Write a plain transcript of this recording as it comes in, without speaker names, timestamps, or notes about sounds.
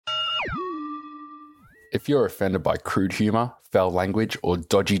If you're offended by crude humour, foul language, or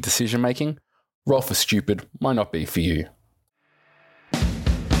dodgy decision making, Roll for Stupid might not be for you.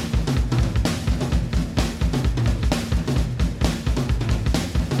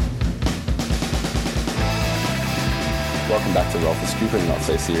 Welcome back to Roll for Stupid, Not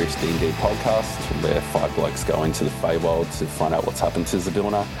So Serious D&D podcast, where five blokes go into the Feywild to find out what's happened to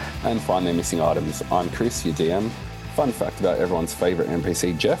Zybilna and find their missing items. I'm Chris, your DM. Fun fact about everyone's favourite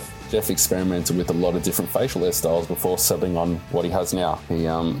NPC, Jeff. Jeff experimented with a lot of different facial hairstyles before settling on what he has now. He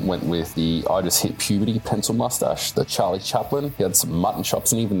went with the I Just Hit Puberty pencil mustache, the Charlie Chaplin. He had some mutton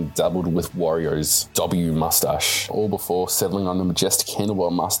chops and even dabbled with Wario's W mustache, all before settling on the majestic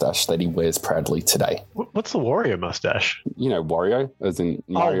handlebar mustache that he wears proudly today. What's the Wario mustache? You know Wario, as in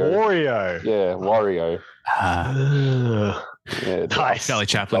Mario. Oh, Wario. Yeah, Wario. Yeah, Nice. Charlie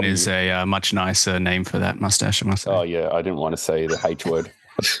Chaplin is a much nicer name for that mustache, I must say. Oh, yeah, I didn't want to say the H word.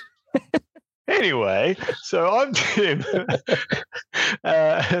 Anyway, so I'm Tim.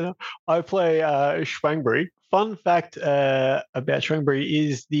 I play Schwangbury. Fun fact about Schwangbury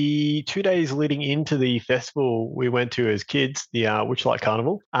is the 2 days leading into the festival we went to as kids, the Witchlight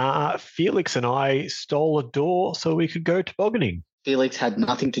Carnival, Felix and I stole a door so we could go tobogganing. Felix had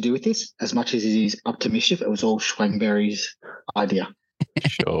nothing to do with this. As much as he's up to mischief, it was all Schwangbury's idea.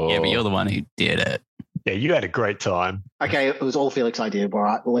 Sure. Yeah, but you're the one who did it. Yeah, you had a great time. Okay, it was all Felix's idea. All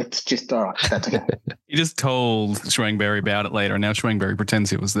right, let's just, all right, that's okay. You just told Schwangberry about it later, and now Schwangberry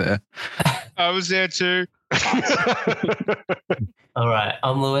pretends he was there. I was there too. All right,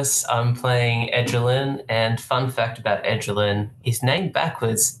 I'm Lewis. I'm playing Edgerlin, and fun fact about Edgerlin, his name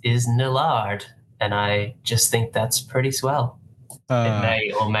backwards is Nillard, and I just think that's pretty swell. It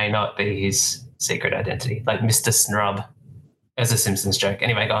may or may not be his secret identity, like Mr. Snrub, as a Simpsons joke.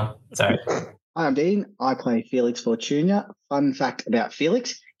 Anyway, go on. Sorry. Hi, I'm Dean. I play Felix Fortunia. Fun fact about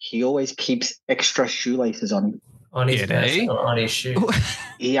Felix, he always keeps extra shoelaces on him. On his Yeah, person or on his shoe.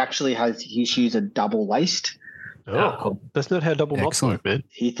 He actually has his shoes are double-laced. Oh, cool. That's not how double knots Excellent. work, man.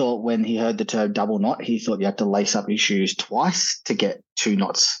 He thought when he heard the term double knot, he thought you had to lace up his shoes twice to get two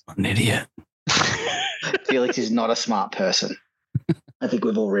knots. What an idiot. Felix is not a smart person. I think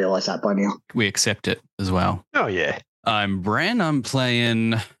we've all realised that by now. We accept it as well. Oh, yeah. I'm Bran. I'm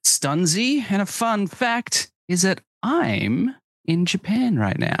playing Stunzy, and a fun fact is that I'm in Japan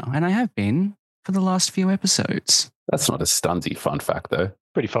right now, and I have been for the last few episodes. That's not a stunty fun fact, though.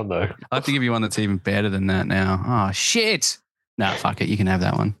 Pretty fun, though. I have to give you one that's even better than that now. Oh, shit. Nah, fuck it. You can have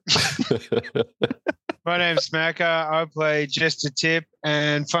that one. My name's Smacker. I play Jester Tip.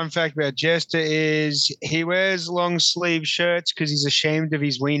 And fun fact about Jester is he wears long sleeve shirts because he's ashamed of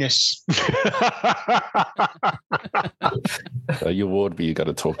his weenus. Your ward, but you got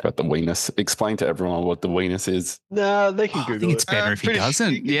to talk about the weenus. Explain to everyone what the weenus is. No, they can I Google think it's it. better if he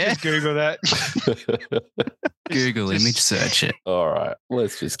doesn't. Yeah. Just Google that. Google image search it. All right,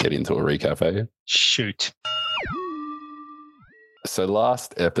 let's just get into a recap, eh? Shoot. So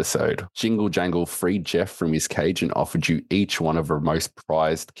last episode, Jingle Jangle freed Jeff from his cage and offered you each one of her most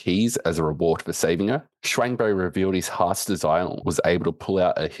prized keys as a reward for saving her. Schwangberry revealed his heart's desire and was able to pull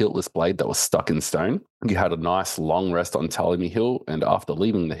out a hiltless blade that was stuck in stone. You had a nice long rest on Talimy Hill, and after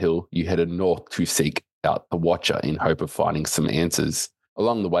leaving the hill, you headed north to seek out the Watcher in hope of finding some answers.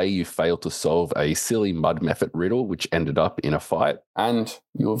 Along the way, you failed to solve a silly mud method riddle, which ended up in a fight. And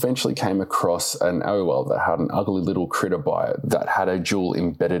you eventually came across an OL that had an ugly little critter by it that had a jewel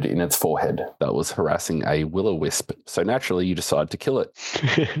embedded in its forehead that was harassing a will-o-wisp. So naturally, you decided to kill it.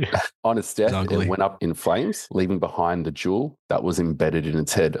 On its death, Ugly. it went up in flames, leaving behind the jewel that was embedded in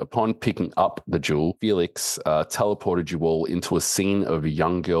its head. Upon picking up the jewel, Felix teleported you all into a scene of a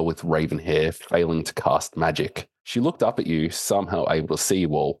young girl with raven hair failing to cast magic. She looked up at you, somehow able to see you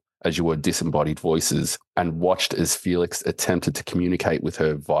all as you were disembodied voices, and watched as Felix attempted to communicate with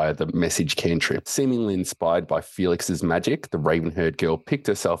her via the message cantrip. Seemingly inspired by Felix's magic, the raven-haired girl picked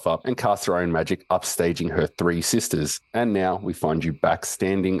herself up and cast her own magic, upstaging her three sisters. And now we find you back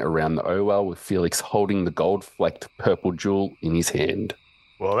standing around the OL with Felix holding the gold-flecked purple jewel in his hand.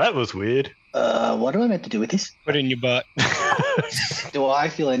 Well, that was weird. What am I meant to do with this? Put it in your butt. Do I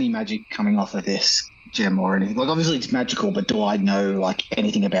feel any magic coming off of this gem or anything? Like, obviously it's magical, but do I know, like,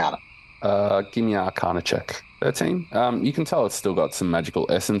 anything about it? Give me an Arcana check. 13. You can tell it's still got some magical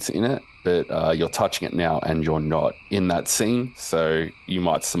essence in it, but you're touching it now and you're not in that scene, so you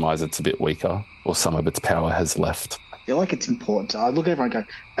might surmise it's a bit weaker, or some of its power has left. I feel like it's important. I look at everyone and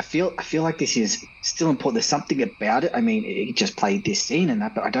go, I feel like this is still important. There's something about it. I mean, it just played this scene and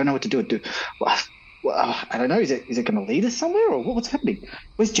that, but I don't know what to do. Well, I don't know. Is it going to lead us somewhere, or what's happening?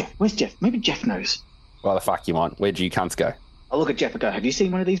 Where's Jeff? Maybe Jeff knows. Why the fuck you want? Where'd you cunts go? I look at Jeff and go, have you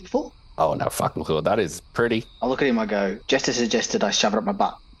seen one of these before? Oh, no fucking clue. That is pretty. I look at him, I go, Jester suggested I shove it up my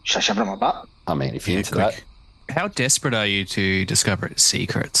butt. Should I shove it up my butt? I mean, if you're into quick. How desperate are you to discover its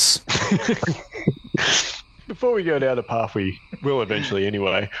secrets? Before we go down the path, we will eventually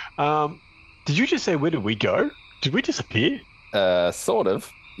anyway. Did you just say where did we go? Did we disappear? that, sort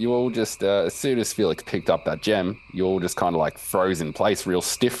of. You all just, as soon as Felix picked up that gem, you all just kind of like froze in place, real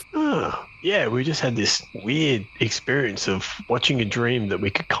stiff. Oh, yeah, we just had this weird experience of watching a dream that we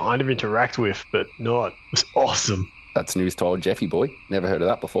could kind of interact with, but not. It was awesome. That's news to old Jeffy boy. Never heard of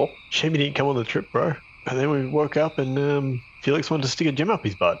that before. Shame he didn't come on the trip, bro. And then we woke up and Felix wanted to stick a gem up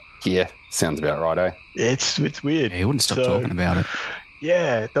his butt. Yeah, sounds about right, eh? It's weird. Yeah, he wouldn't stop talking about it.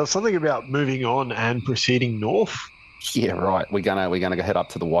 Yeah, there was something about moving on and proceeding north. Yeah, right. We're gonna go head up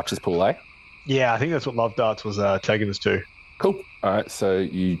to the Watchers Pool, eh? Yeah, I think that's what Love Darts was taking us to. Cool. All right, so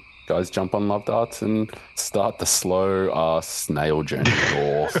you guys jump on Love Darts and start the slow snail journey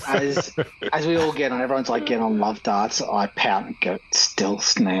north. As we all get on, everyone's like, get on Love Darts. I pout and go, still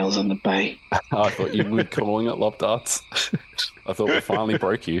snails on the bay. I thought you were calling it Love Darts. I thought we finally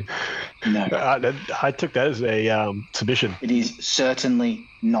broke you. No, I took that as a submission. it is certainly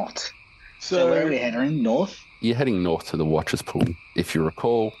not. So where are we heading? North? You're heading north to the Watchers Pool. If you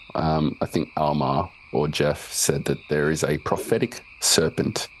recall, I think Almar or Jeff said that there is a prophetic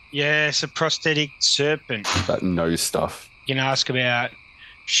serpent Yes, a prosthetic serpent. that knows stuff. You can ask about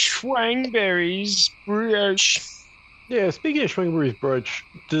Schwangberry's brioche. Yeah, speaking of Schwingberry's brooch,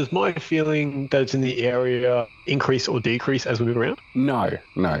 does my feeling that it's in the area increase or decrease as we move around? No.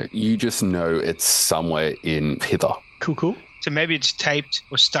 You just know it's somewhere in hither. Cool. So maybe it's taped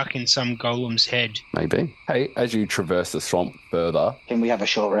or stuck in some golem's head. Maybe. Hey, as you traverse the swamp further, Can we have a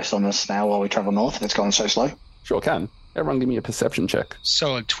short rest on the snail while we travel north if it's going so slow? sure can. Everyone give me a perception check.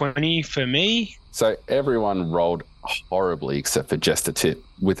 Solid 20 for me. So everyone rolled horribly except for Jester Tip.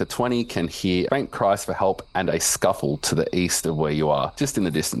 With a 20 can hear faint cries for help and a scuffle to the east of where you are, just in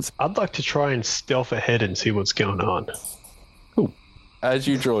the distance. I'd like to try and stealth ahead and see what's going on. As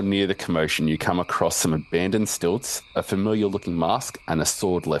you draw near the commotion, you come across some abandoned stilts, a familiar-looking mask, and a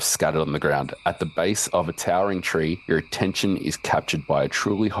sword left scattered on the ground. At the base of a towering tree, your attention is captured by a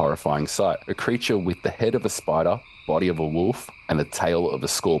truly horrifying sight. A creature with the head of a spider, body of a wolf, and the tail of a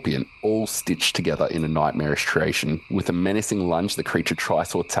scorpion, all stitched together in a nightmarish creation. With a menacing lunge, the creature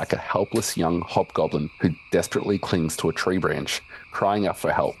tries to attack a helpless young hobgoblin who desperately clings to a tree branch. Crying out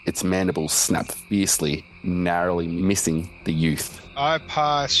for help, its mandibles snap fiercely, narrowly missing the youth. I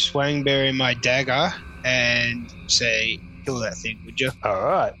pass Schwangberry my dagger and say, kill that thing, would you? All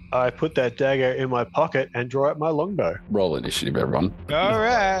right. I put that dagger in my pocket and draw out my longbow. Roll initiative, everyone. All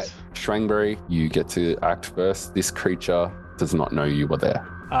right. Schwangberry, you get to act first. This creature does not know you were there.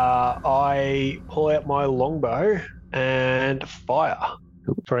 I pull out my longbow and fire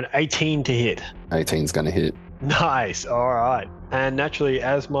for an 18 to hit. 18's going to hit. Nice. All right. And naturally,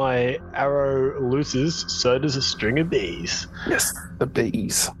 as my arrow looses, so does a string of bees. Yes, the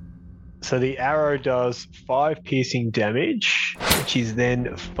bees. So the arrow does 5 piercing damage, which is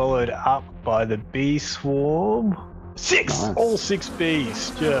then followed up by the bee swarm. 6! Nice. All 6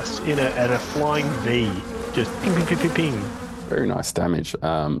 bees just at a flying V. Just ping, ping, ping, ping, ping. Very nice damage.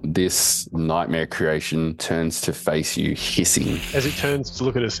 This nightmare creation turns to face you, hissing. As it turns to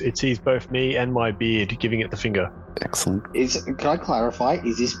look at us, it sees both me and my beard, giving it the finger. Excellent. Can I clarify?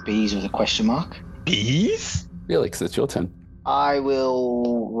 Is this bees with a question mark? Bees? Felix, it's your turn. I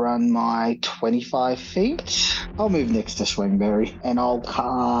will run my 25 feet. I'll move next to Schwangberry and I'll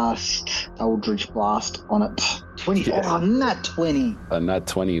cast Eldritch Blast on it. 20. Yeah. Oh, not 20. And that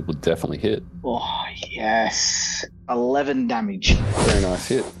 20 will definitely hit. Oh, yes. 11 damage. Very nice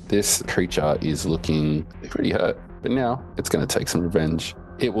hit. This creature is looking pretty hurt, but now it's going to take some revenge.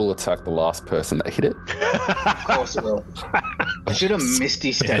 It will attack the last person that hit it. Of course it will. I should have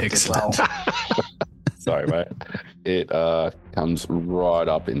Misty stepped as well. Sorry, mate. It comes right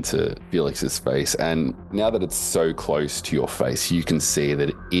up into Felix's face, and now that it's so close to your face, you can see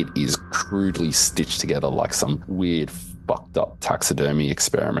that it is crudely stitched together like some weird, fucked up taxidermy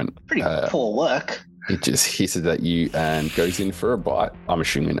experiment. Pretty poor work. It just hisses at you and goes in for a bite. I'm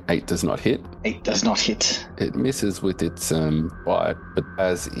assuming 8 does not hit. 8 does not hit. It misses with its bite, but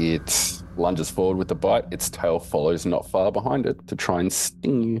as it lunges forward with the bite, its tail follows not far behind it to try and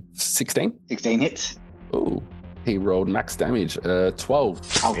sting you. 16? 16 hits. Ooh, he rolled max damage,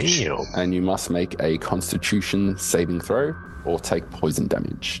 12. Ouch. Damn. And you must make a Constitution saving throw or take poison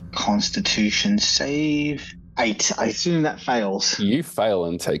damage. Constitution save. 8. I assume that fails. You fail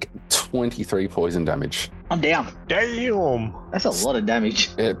and take 23 poison damage. I'm down. Damn. That's a lot of damage.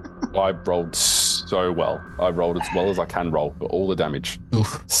 I rolled so well. I rolled as well as I can roll for all the damage.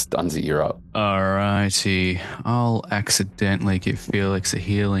 Oof. Stunzy, you're up. Alrighty. I'll accidentally give Felix a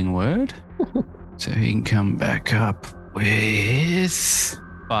healing word. So he can come back up with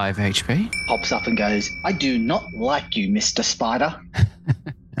 5 HP. Pops up and goes, I do not like you, Mr. Spider.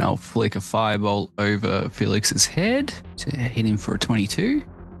 And I'll flick a firebolt over Felix's head to hit him for a 22.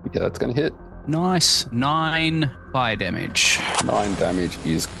 Yeah, that's going to hit. Nice. 9 fire damage. 9 damage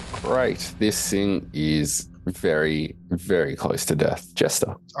is great. This thing is very, very close to death.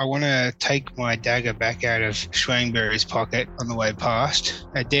 Jester. I want to take my dagger back out of Schwangberry's pocket on the way past.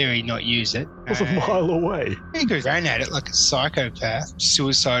 How dare he not use it? It was a mile away. He goes ran at it like a psychopath.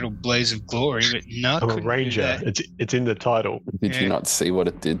 Suicidal blaze of glory, but no. I'm a ranger. It's in the title. Did you not see what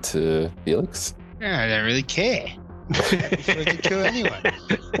it did to Felix? Yeah, I don't really care. If I could kill anyone.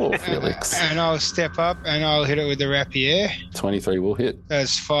 Poor Felix. And I'll step up and I'll hit it with the rapier. 23 will hit.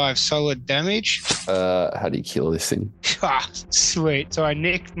 That's 5 solid damage. How do you kill this thing? Ah, sweet. So I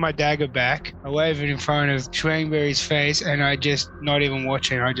nicked my dagger back. I wave it in front of Schwangberry's face and I just, not even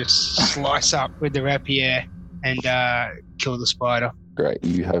watching, I just slice up with the rapier and kill the spider. Great.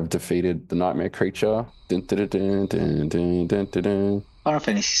 You have defeated the nightmare creature. Dun, dun, dun, dun, dun, dun, dun, dun. Final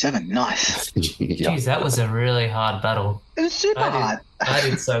Fantasy 7, nice. Yeah. Jeez, that was a really hard battle. It was super hard. I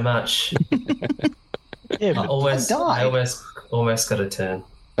did so much. Yeah, I almost got a turn.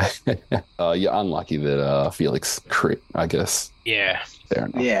 You're unlucky that Felix crit, I guess. Yeah. Fair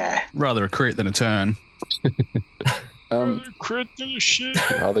enough. Yeah. Rather a crit than a turn. Crit than a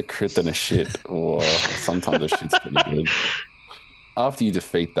shit. Rather crit than a shit. Or sometimes a shit's pretty good. After you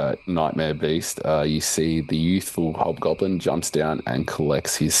defeat that nightmare beast, you see the youthful hobgoblin jumps down and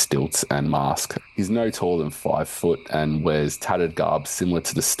collects his stilts and mask. He's no taller than 5 foot and wears tattered garb similar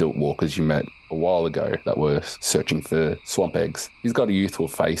to the stilt walkers you met a while ago that were searching for swamp eggs. He's got a youthful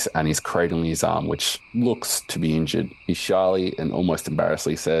face and he's cradling his arm, which looks to be injured. He shyly and almost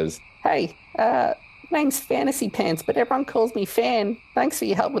embarrassedly says, Hey, name's Fantasy Pants, but everyone calls me Fan. Thanks for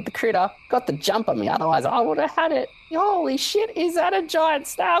your help with the critter. Got the jump on me, otherwise I would have had it. Holy shit, is that a giant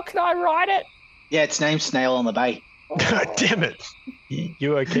snail? Can I ride it? Yeah, it's named Snail on the Bay. God damn it.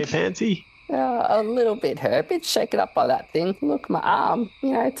 You okay, Pansy? A little bit hurt, a bit shaken up by that thing. Look, my arm,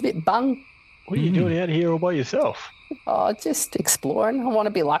 it's a bit bung. What are you doing out here all by yourself? Oh, just exploring. I want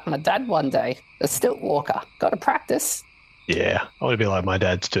to be like my dad one day, a stilt walker. Got to practice. Yeah, I want to be like my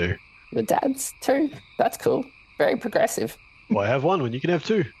dad's too. Your dad's too? That's cool. Very progressive. Why have one when you can have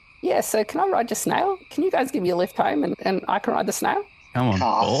 2? Yeah, so can I ride your snail? Can you guys give me a lift home and I can ride the snail? Come on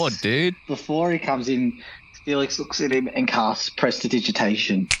Cast. board, dude. Before he comes in, Felix looks at him and casts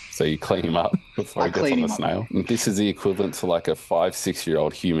Prestidigitation. so you clean him up before I he gets clean on the him up. snail. And this is the equivalent to like a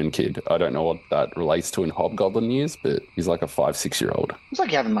 5-6-year-old human kid. I don't know what that relates to in hobgoblin years, but he's like a 5-6-year-old. It's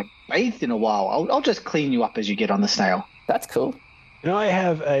like you haven't bathed in a while. I'll just clean you up as you get on the snail. That's cool. Can I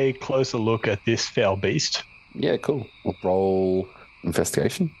have a closer look at this foul beast? Yeah, cool. We'll roll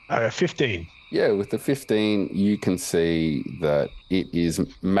investigation. 15. Yeah, with the 15, you can see that it is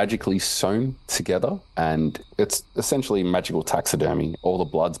magically sewn together and it's essentially magical taxidermy. All the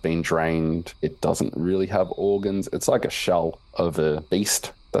blood's been drained. It doesn't really have organs. It's like a shell of a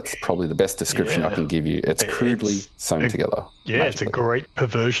beast. That's probably the best description I can give you. It's crudely sewn together. Yeah, it's a great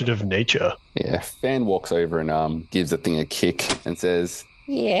perversion of nature. Yeah, Fan walks over and gives the thing a kick and says,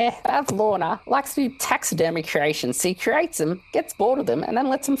 Yeah, Lorna likes to do taxidermy creations. So he creates them, gets bored of them, and then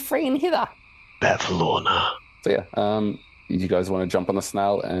lets them free and hither. Bavlorna. so yeah, you guys want to jump on the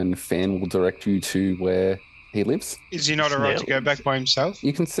snail and Fan will direct you to where he lives. Is he not alright to go back by himself?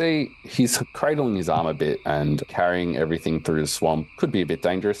 You can see he's cradling his arm a bit and carrying everything through the swamp. Could be a bit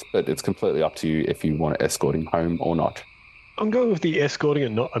dangerous, but it's completely up to you if you want to escort him home or not. I'm going with the escorting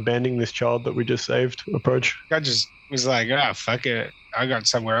and not abandoning this child that we just saved approach. I just was like, fuck it. I got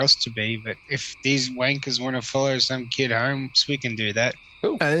somewhere else to be, but if these wankers want to follow some kid home, we can do that.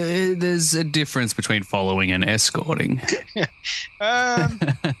 There's a difference between following and escorting.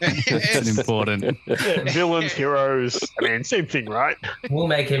 It's important. Villains, heroes. I mean, same thing, right? We'll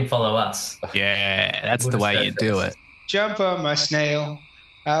make him follow us. Yeah, that's the way you do it. Jump on my snail.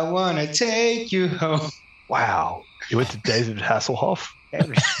 I want to take you home. Wow. You went to David Hasselhoff?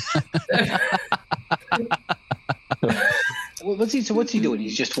 What's he doing?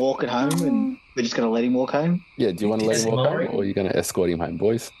 He's just walking home and we're just going to let him walk home? Yeah, do you want to let him walk home or are you going to escort him home,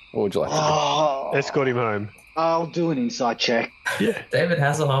 boys? Or would you like to do? Escort him home. I'll do an insight check. Yeah. David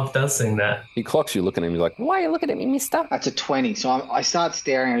Hasselhoff does sing that. He clocks you looking at him. He's like, Why are you looking at me, mister? That's a 20. So I start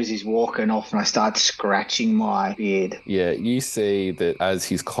staring as he's walking off, and I start scratching my beard. yeah, you see that as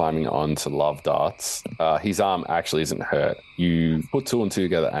he's climbing onto Love Darts, his arm actually isn't hurt. You put two and two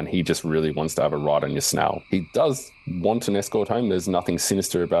together, and he just really wants to have a ride on your snail. He does want an escort home. There's nothing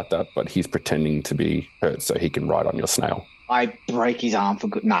sinister about that, but he's pretending to be hurt so he can ride on your snail. I break his arm for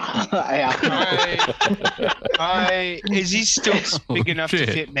good. Nah. Is his stilts big enough to shit.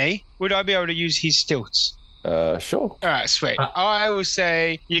 fit me? Would I be able to use his stilts? Sure. All right, sweet. I will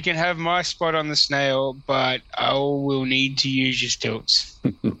say you can have my spot on the snail, but I will need to use your stilts.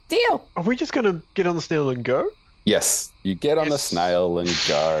 Deal. Are we just going to get on the snail and go? Yes, you get on the Yes. snail and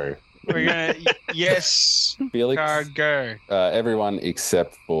go. We're gonna yes, Felix, car go. everyone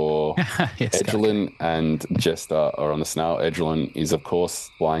except for Yes, Edgelin and Jester are on the snail. Edgelin is, of course,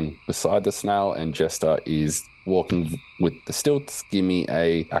 flying beside the snail, and Jester is walking with the stilts. Give me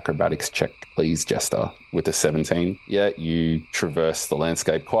a acrobatics check, please, Jester, with a 17. Yeah, you traverse the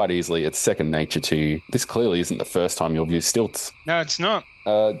landscape quite easily. It's second nature to you. This clearly isn't the first time you've used stilts. No, it's not.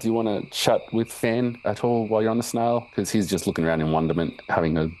 Do you want to chat with Fan at all while you're on the snail? Because he's just looking around in wonderment,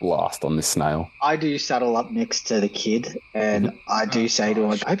 having a blast on this snail. I do saddle up next to the kid, and I do say to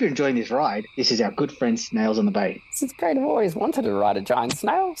him, I hope you're enjoying this ride. This is our good friend Snails on the Bay. This is great. I've always wanted to ride a giant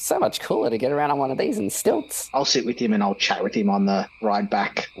snail. So much cooler to get around on one of these in stilts. I'll sit with him and I'll chat with him on the ride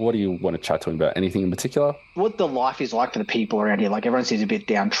back. What do you want to chat to him about? Anything in particular? What the life is like for the people around here. Like, everyone seems a bit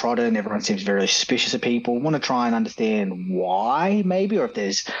downtrodden. Everyone seems very suspicious of people. Want to try and understand why, maybe, or if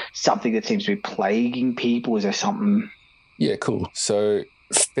there's something that seems to be plaguing people. Is there something? Yeah, cool. So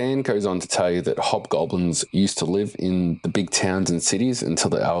Fan goes on to tell you that hobgoblins used to live in the big towns and cities until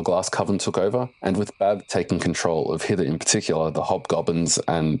the Hourglass Coven took over. And with Bab taking control of Hither in particular, the hobgoblins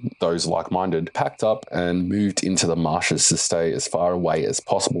and those like-minded packed up and moved into the marshes to stay as far away as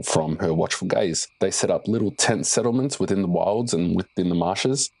possible from her watchful gaze. They set up little tent settlements within the wilds and within the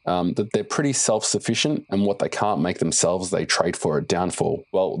marshes. That they're pretty self-sufficient, and what they can't make themselves, they trade for a downfall.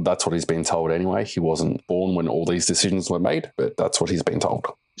 Well, that's what he's been told anyway. He wasn't born when all these decisions were made, but that's what he's been told.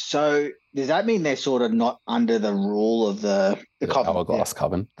 So does that mean they're sort of not under the rule of the coven? Hourglass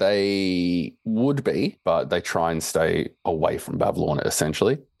Coven. They would be, but they try and stay away from Babylon,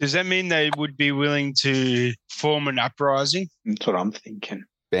 essentially. Does that mean they would be willing to form an uprising? That's what I'm thinking.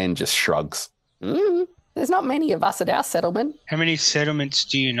 Ben just shrugs. There's not many of us at our settlement. How many settlements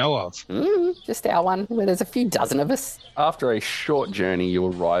do you know of? Just our one, where there's a few dozen of us. After a short journey, you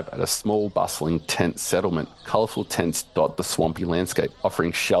arrive at a small, bustling tent settlement. Colourful tents dot the swampy landscape,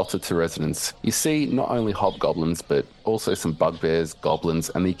 offering shelter to residents. You see not only hobgoblins, but also some bugbears, goblins,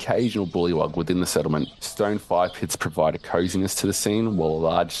 and the occasional bullywug within the settlement. Stone fire pits provide a coziness to the scene, while a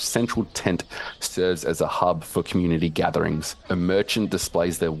large central tent serves as a hub for community gatherings. A merchant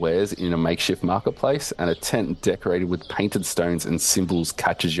displays their wares in a makeshift marketplace, and a tent decorated with painted stones and symbols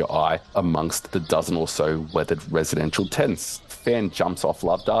catches your eye amongst the dozen or so weathered residential tents. Fan jumps off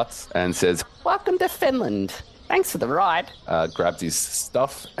Love Darts and says, Welcome to Finland. Thanks for the ride. grabs his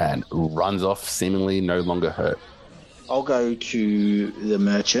stuff and runs off, seemingly no longer hurt. I'll go to the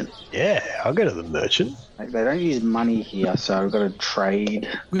merchant. Yeah, I'll go to the merchant. Like, they don't use money here, so I've got to trade.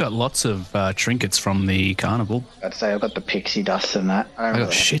 We got lots of trinkets from the carnival. I'd say I've got the pixie dust and that. I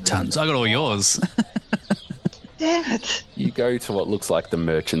got shit tons. I got all yours. Damn it. You go to what looks like the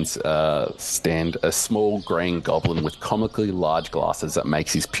merchant's stand, a small green goblin with comically large glasses that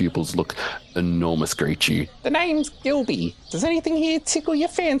makes his pupils look enormous greet you. The name's Gilby. Does anything here tickle your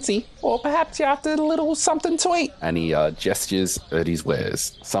fancy? Or perhaps you're after a little something to eat? And he gestures at his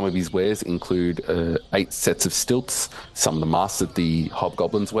wares. Some of his wares include 8 sets of stilts, some of the masks that the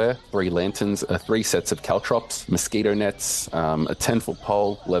hobgoblins wear, 3 lanterns, 3 sets of caltrops, mosquito nets, a 10-foot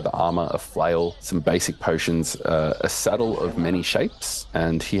pole, leather armor, a flail, some basic potions, a saddle of many shapes,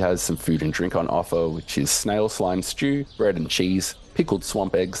 and he has some food and drink on offer, which is snail slime stew, bread and cheese, pickled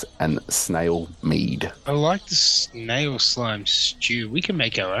swamp eggs, and snail mead. I like the snail slime stew. We can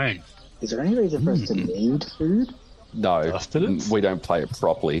make our own. Is there any reason for us to need food? No, Sustenance? we don't play it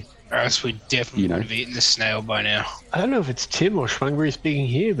properly. Or else we definitely You know. would have eaten the snail by now. I don't know if it's Tim or Schwangbury speaking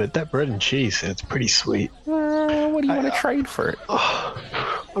here, but that bread and cheese sounds pretty sweet. What do you want to trade for it?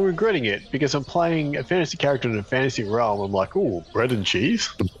 I'm regretting it because I'm playing a fantasy character in a fantasy realm. I'm like, ooh, bread and cheese?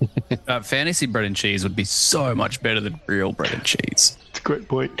 Fantasy bread and cheese would be so much better than real bread and cheese. It's a great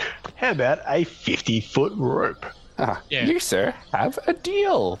point. How about a 50-foot rope? Yeah. You, sir, have a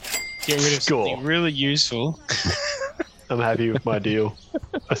deal. Get rid of Sure. something really useful. I'm happy with my deal.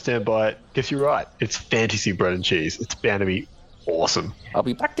 I stand by it. Guess you're right. It's fantasy bread and cheese. It's bound to be awesome. I'll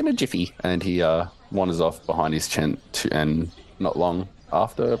be back in a jiffy. And he wanders off behind his tent and not long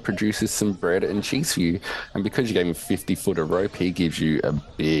after produces some bread and cheese for you. And because you gave him 50 foot of rope, he gives you a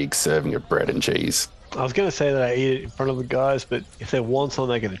big serving of bread and cheese. I was going to say that I eat it in front of the guys, but if they want some,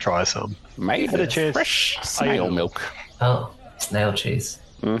 they're going to try some. Made Had a with chance. fresh snail milk. Oh, snail cheese.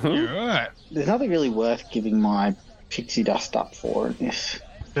 Mm-hmm. You're right. There's nothing really worth giving my pixie dust up for in this.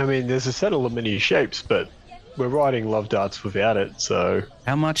 I mean, there's a set of many shapes, but we're riding love darts without it, so...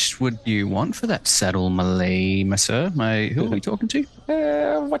 How much would you want for that saddle, Malay, my sir? Who are we talking to?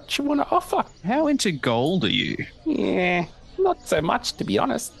 What you want to offer? How into gold are you? Yeah, not so much, to be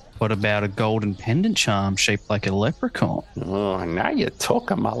honest. What about a golden pendant charm shaped like a leprechaun? Oh, now you're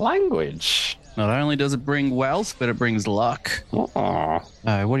talking my language. Not only does it bring wealth, but it brings luck. Oh,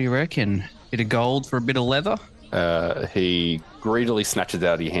 What do you reckon? Bit of gold for a bit of leather? He greedily snatches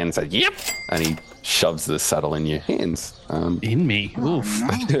out of your hand and says, "Yep," and he shoves the saddle in your hands. In me. Oof.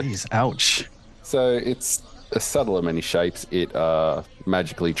 Jeez, ouch. So it's a saddle of many shapes. It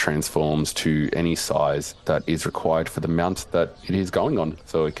magically transforms to any size that is required for the mount that it is going on.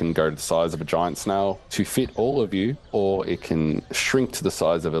 So it can go to the size of a giant snail to fit all of you, or it can shrink to the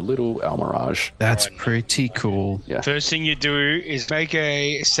size of a little almirage. That's pretty cool. Yeah. First thing you do is make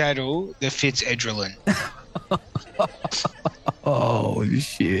a saddle that fits Edrelin. Oh,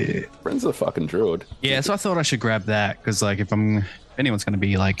 shit. Brent's a fucking druid. Yeah, so I thought I should grab that because, like, if anyone's going to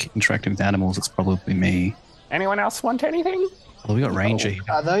be, like, interacting with animals, it's probably me. anyone else want anything? Well, we got Ranger here.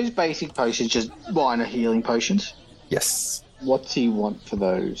 Are those basic potions just minor healing potions? Yes. What's he want for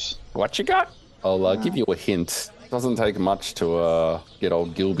those? What you got? I'll give you a hint. Doesn't take much to get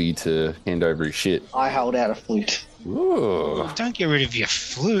old Gilby to hand over his shit. I held out a flute. Ooh. Don't get rid of your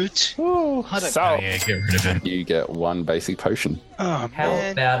flute. Ooh. I don't So, Yeah, get rid of it. You get one basic potion. Oh, How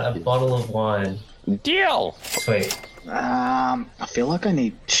man. about a bottle of wine? deal. Sweet. I feel like I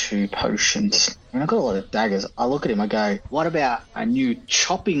need 2 potions. I mean, I've got a lot of daggers. I look at him, I go, what about a new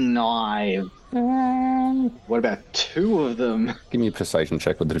chopping knife? What about 2 of them? Give me a persuasion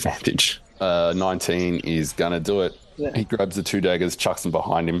check with advantage. 19 is gonna do it. He grabs the 2 daggers, chucks them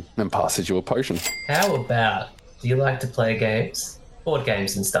behind him, and passes you a potion. How about, do you like to play games? Board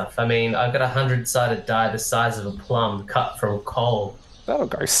games and stuff. I mean, I've got a 100-sided die the size of a plum cut from coal. That'll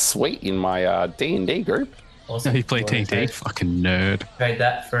go sweet in my D&D group. Awesome. You play TNT? Fucking nerd. Trade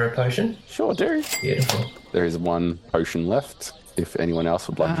that for a potion? Sure do. Beautiful. There is 1 potion left. If anyone else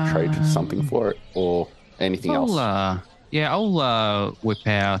would like to trade something for it or anything else. I'll whip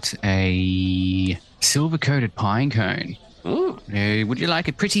out a silver-coated pine cone. Would you like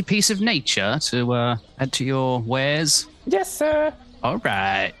a pretty piece of nature to add to your wares? Yes, sir. All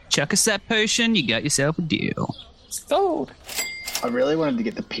right. Chuck us that potion. You got yourself a deal. Sold. I really wanted to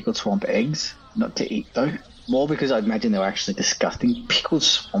get the pickled swamp eggs, not to eat though. More because I imagine they were actually disgusting. Pickled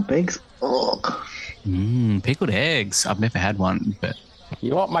swamp eggs? Ugh. Pickled eggs. I've never had one, but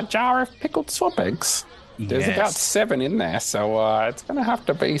You want my jar of pickled swamp eggs? There's yes. about 7 in there, so it's going to have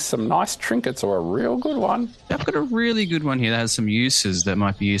to be some nice trinkets or a real good one. I've got a really good one here that has some uses that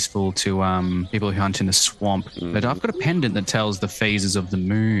might be useful to people who hunt in the swamp. But I've got a pendant that tells the phases of the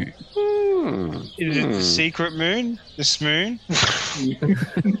moon. Is it the secret moon? The smoon?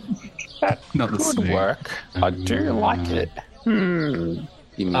 That Not the could smooth. work. I do like it.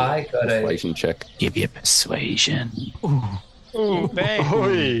 Give me I a got a- persuasion check. Give you persuasion. Ooh, bang.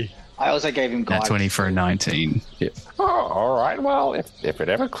 Oi! I also gave him That guidance. 20 for a 19. Oh, all right. Well, if it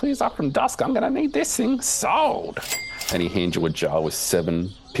ever clears up from dusk, I'm going to need this thing sold. And he hands you a jar with 7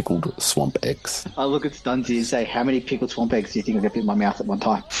 pickled swamp eggs. I look at Stunzy and say, how many pickled swamp eggs do you think I can fit in my mouth at one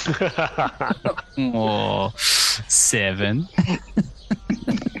time? Oh, 7.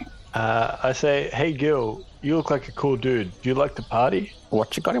 I say, hey Gil, you look like a cool dude. Do you like to party?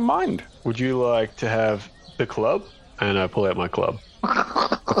 What you got in mind? Would you like to have the club? And I pull out my club.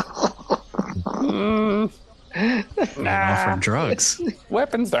 Offering drugs.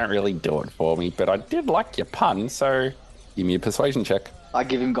 Weapons don't really do it for me, but I did like your pun, so Give me a persuasion check. I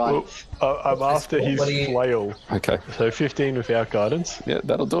give him Well, guidance. I'm after his What do you- flail. Okay. So 15 without guidance. Yeah,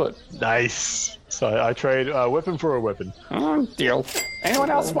 that'll do it. Nice. So I trade a weapon for a weapon. deal. Anyone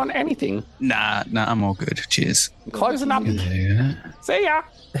else want anything? Nah, I'm all good. Cheers. Closing up. Yeah. See ya.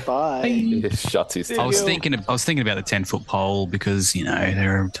 Bye. He shuts his I was thinking about the 10-foot pole because, you know,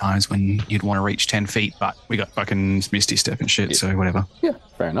 there are times when you'd want to reach 10 feet, but we got fucking Misty Step and shit, so whatever. Yeah,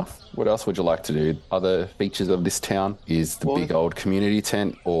 fair enough. What else would you like to do? Other features of this town is the big old community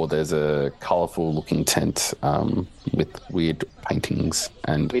tent, or there's a colourful looking tent with weird paintings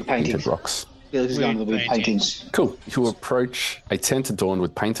and Weird paintings. painted rocks. Felix is going to the weird paintings. Cool. You approach a tent adorned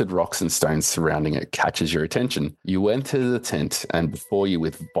with painted rocks and stones surrounding it catches your attention. You enter the tent, and before you,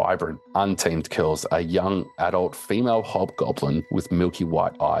 with vibrant, untamed curls, a young adult female hobgoblin with milky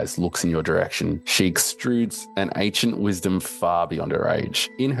white eyes looks in your direction. She extrudes an ancient wisdom far beyond her age.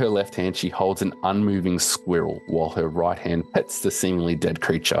 In her left hand, she holds an unmoving squirrel, while her right hand pets the seemingly dead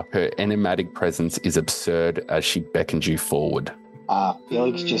creature. Her enigmatic presence is absurd as she beckons you forward.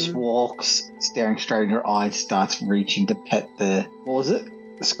 Felix just walks, staring straight in her eyes, starts reaching to pet the... What was it?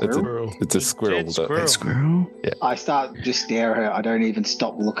 The squirrel? It's a squirrel. Dead squirrel? Yeah. I start just stare at her. I don't even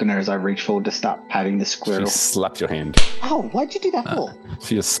stop looking at her as I reach forward to start patting the squirrel. She slaps your hand. Oh, why'd you do that for?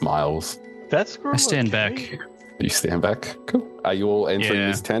 She just smiles. That's great. I stand back. You stand back. Cool. Are you all entering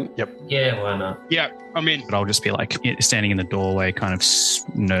this tent? Yeah, why not? Yeah, I'm in. But I'll just be like standing in the doorway, kind of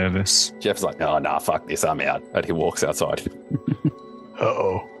nervous. Jeff's like, oh, nah, fuck this, I'm out. And he walks outside.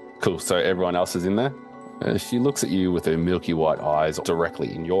 Uh-oh. Cool. So everyone else is in there? She looks at you with her milky white eyes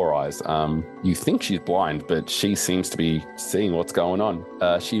directly in your eyes. You think she's blind, but she seems to be seeing what's going on.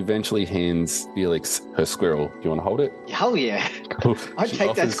 She eventually hands Felix her squirrel. Do you want to hold it? Hell yeah. Cool. I She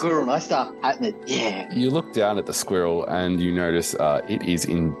take that offers- squirrel and I start patting it. Yeah. You look down at the squirrel and you notice it is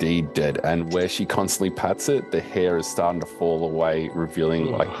indeed dead. And where she constantly pats it, the hair is starting to fall away,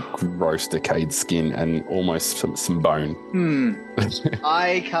 revealing like gross decayed skin and almost some bone.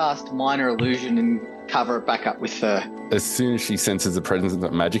 I cast Minor Illusion and cover it back up with fur. As soon as she senses the presence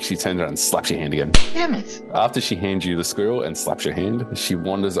of magic, she turns around and slaps your hand again. Damn it. After she hands you the squirrel and slaps your hand, she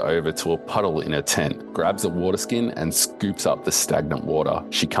wanders over to a puddle in her tent, grabs a water skin and scoops up the stagnant water.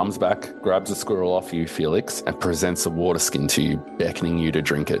 She comes back, grabs the squirrel off you, Felix, and presents a water skin to you, beckoning you to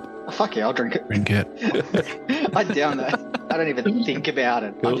drink it. Oh, fuck yeah, I'll drink it. Drink it. I'm down that. I don't even think about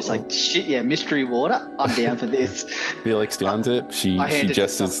it. I'm just like, shit, yeah, mystery water. I'm down for this. Felix downs it. She I hand it to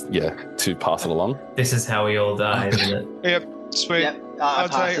gestures, to pass it along. This is how we all die, isn't it? Yep, sweet. Yep, I'll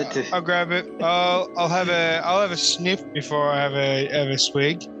pass it to... I'll grab it. I'll have a sniff before I have a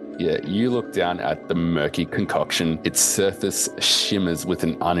swig. Yeah, you look down at the murky concoction. Its surface shimmers with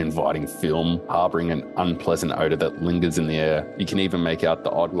an uninviting film, harboring an unpleasant odor that lingers in the air. You can even make out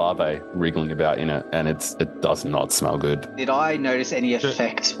the odd larvae wriggling about in it, and it does not smell good. Did I notice any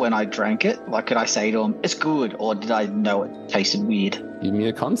effect when I drank it? Like, could I say to him, it's good, or did I know it tasted weird? Give me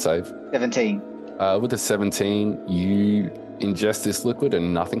a con save. 17. With a 17, you ingest this liquid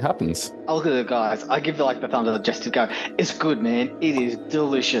and nothing happens. I look at the guys. I give the thumbs up just to go, it's good, man. It is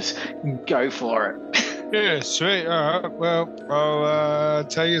delicious. Go for it. Yeah, sweet. All right. Well, I'll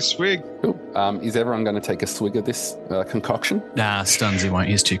take a swig. Cool. Is everyone going to take a swig of this concoction? Nah, Stunsy won't.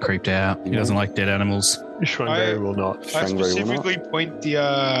 He's too creeped out. He doesn't like dead animals. Schwangberry will not. I Strangberry will not. specifically point the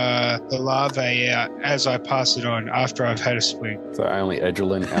larvae out as I pass it on after I've had a swig. So only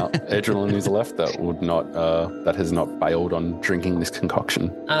Edgerlin is left that would not, that has not bailed on drinking this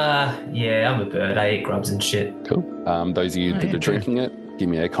concoction. Yeah, I'm a bird. I eat grubs and shit. Cool. Those of you that are drinking it, give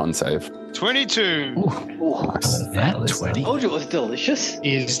me a con save. 22 That 20. Told you it was delicious.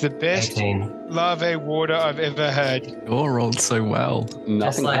 is the best 18. larvae water I've ever had. You all rolled so well. Just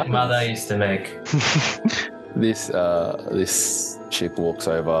Nothing like happens. Mother used to make. This chick walks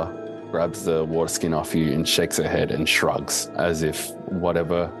over, grabs the water skin off you and shakes her head and shrugs as if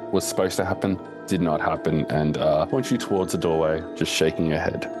whatever was supposed to happen did not happen, and points you towards the doorway, just shaking her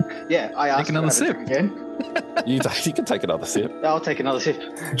head. Yeah, I asked. Take another sip. Again. You can take another sip. I'll take another sip.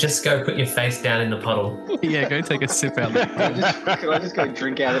 Just go put your face down in the puddle. Yeah, go take a sip out there. Can I just go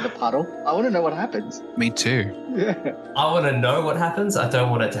drink out of the puddle? I want to know what happens. Me too. Yeah. I want to know what happens. I don't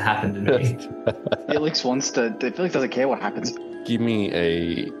want it to happen to me. Felix doesn't care what happens. Give me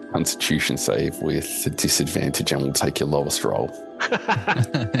a Constitution save with a disadvantage, and we'll take your lowest roll.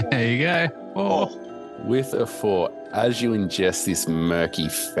 There you go. Oh. With a 4, as you ingest this murky,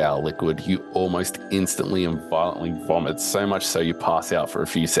 foul liquid, you almost instantly and violently vomit, so much so you pass out for a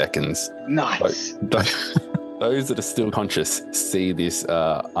few seconds. Nice. Those that are still conscious see this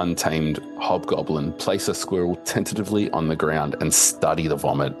untamed hobgoblin place a squirrel tentatively on the ground and study the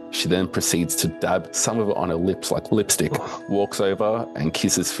vomit. She then proceeds to dab some of it on her lips like lipstick, walks over and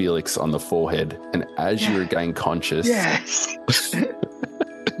kisses Felix on the forehead. And as you regain conscious, Yes.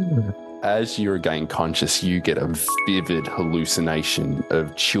 as you regain conscious, you get a vivid hallucination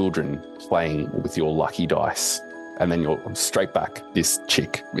of children playing with your lucky dice. And then you're straight back, this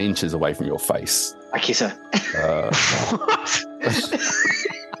chick inches away from your face. I kiss her.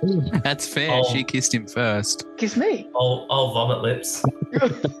 That's fair. Oh. She kissed him first. Kiss me. I'll vomit lips.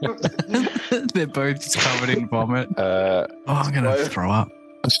 They're both just covered in vomit. I'm going to throw up.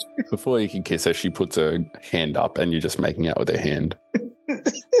 Before you can kiss her, she puts her hand up and you're just making out with her hand.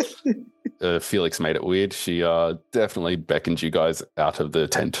 Felix made it weird. She definitely beckoned you guys out of the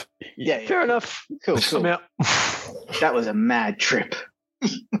tent. Yeah. Fair enough. Cool. I'm out. That was a mad trip.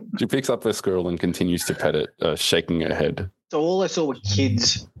 She picks up her squirrel and continues to pet it, shaking her head. So all I saw were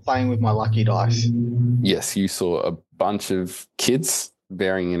kids playing with my lucky dice. Yes, you saw a bunch of kids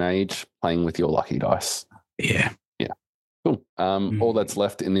varying in age playing with your lucky dice. Yeah. Cool. All that's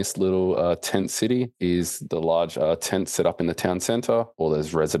left in this little tent city is the large tent set up in the town center, or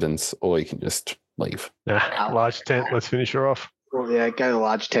there's residents, or you can just leave. Nah, large tent. Let's finish her off. Well, yeah, go to the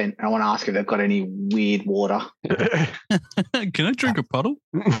large tent. I want to ask if they've got any weird water. Can I drink a puddle?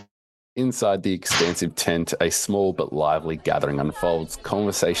 Inside the expansive tent, a small but lively gathering unfolds.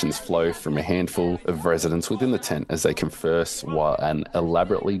 Conversations flow from a handful of residents within the tent as they converse while an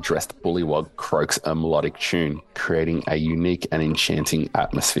elaborately dressed bullywug croaks a melodic tune, creating a unique and enchanting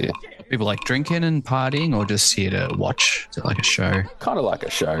atmosphere. People like drinking and partying, or just here to watch? Is it like a show? Kind of like a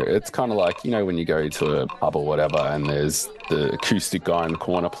show. It's kind of like, you know, when you go to a pub or whatever and there's the acoustic guy in the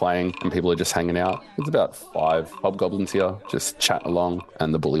corner playing and people are just hanging out. There's about 5 hobgoblins here just chatting along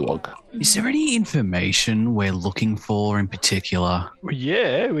and the bullywug. Is there any information we're looking for in particular? Well,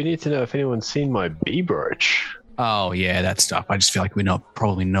 yeah, we need to know if anyone's seen my bee brooch. Oh, yeah, that stuff. I just feel like we're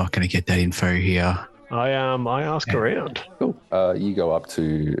probably not going to get that info here. I ask around. Cool. You go up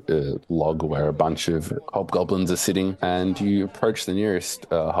to a log where a bunch of hobgoblins are sitting, and you approach the nearest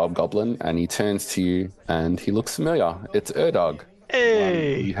hobgoblin, and he turns to you, and he looks familiar. It's Erdog.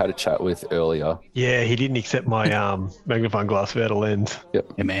 Hey! You had a chat with earlier. Yeah, he didn't accept my magnifying glass without a lens.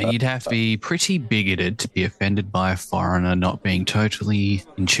 Yep. Yeah, man, you'd have to be pretty bigoted to be offended by a foreigner not being totally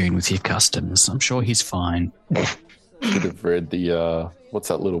in tune with your customs. I'm sure he's fine. Should have read the what's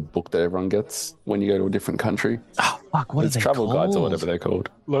that little book that everyone gets when you go to a different country? Oh, fuck, what are It's they travel called? guides or whatever they're called.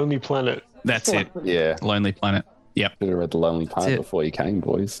 Lonely Planet. That's it. Yeah. Lonely Planet. Yep. Should have read The Lonely Planet it. before you came,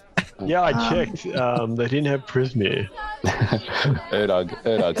 boys. Yeah, I checked. They didn't have Prismere.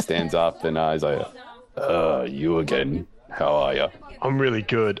 Erdog stands up and he's like, you again. How are you? I'm really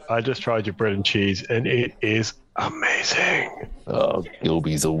good. I just tried your bread and cheese, and it is amazing.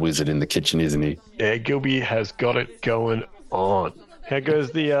 Gilby's a wizard in the kitchen, isn't he? Yeah, Gilby has got it going on. How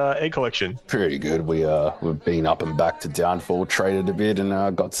goes the egg collection? Pretty good. We've been up and back to Downfall, traded a bit,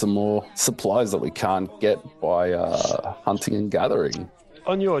 and got some more supplies that we can't get by hunting and gathering.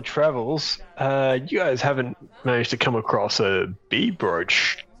 On your travels, you guys haven't managed to come across a bee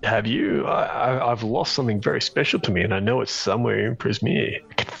brooch, have you? I've lost something very special to me, and I know it's somewhere in Prismere.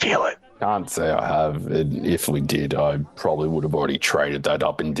 I can feel it. Can't say I have. And if we did, I probably would have already traded that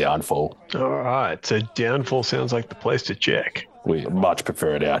up in Downfall. All right, so Downfall sounds like the place to check. We much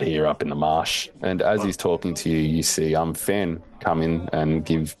prefer it out here up in the marsh. And as he's talking to you, you see Fen come in and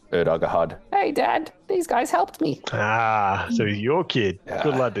give Erdog a hug. Hey, Dad, these guys helped me. Ah, so he's your kid.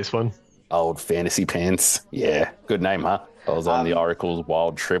 Good lad, this one. Old Fantasy Pants. Yeah, good name, huh? I was on the Oracle's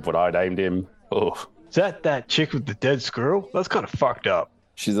wild trip when I named him. Oh, Is that chick with the dead squirrel? That's kind of fucked up.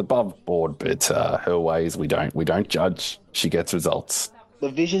 she's above board, but her ways we don't judge. She gets results. The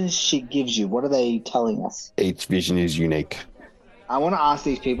visions she gives you, what are they telling us? Each vision is unique. I want to ask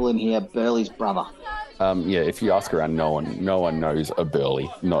these people in here, Burley's brother. Yeah, if you ask around, no one knows a Burley.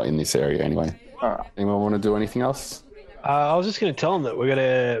 Not in this area, anyway. All right. Anyone want to do anything else? I was just going to tell them that we're going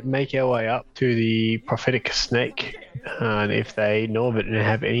to make our way up to the prophetic snake, and if they know of it and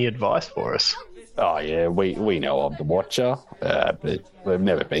have any advice for us. Oh yeah, we know of the Watcher, but we've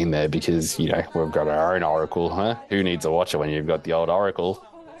never been there because we've got our own Oracle, huh? Who needs a Watcher when you've got the old Oracle?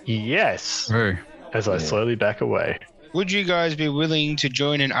 Yes. True. As I slowly back away. Would you guys be willing to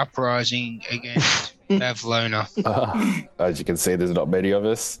join an uprising against Bavlona? As you can see, there's not many of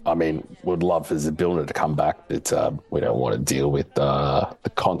us. I mean, we'd love for Zybilna to come back, but we don't want to deal with the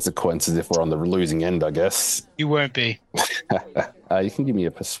consequences if we're on the losing end, I guess. You won't be. You can give me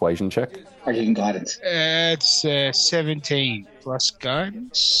a persuasion check. Or even guidance. It's 17 plus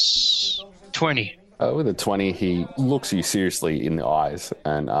guidance. 20. With a 20, he looks you seriously in the eyes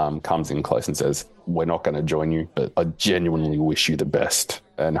and comes in close and says, "We're not going to join you, but I genuinely wish you the best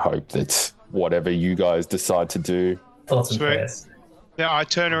and hope that whatever you guys decide to do." Thoughts and Sweet. prayers. Now I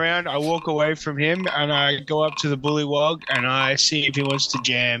turn around, I walk away from him, and I go up to the bullywog, and I see if he wants to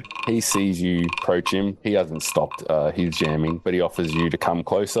jam. He sees you approach him. He hasn't stopped his jamming, but he offers you to come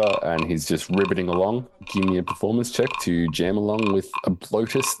closer, and he's just ribbiting along. Give me a performance check to jam along with a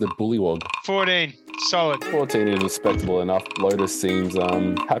Blotus, the bullywog. 14. Solid. 14 is respectable enough. Blotus seems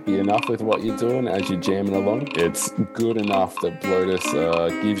happy enough with what you're doing as you're jamming along. It's good enough that Blotus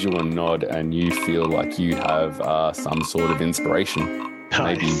gives you a nod and you feel like you have some sort of inspiration.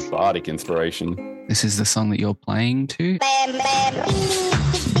 Maybe bardic inspiration. This is the song that you're playing to?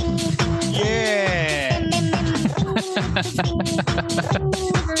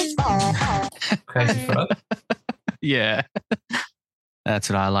 Crazy frog. Yeah. That's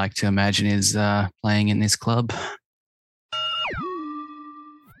what I like to imagine is playing in this club.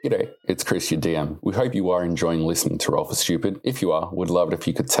 G'day, it's Chris, your DM. We hope you are enjoying listening to Roll for Stupid. If you are, we'd love it if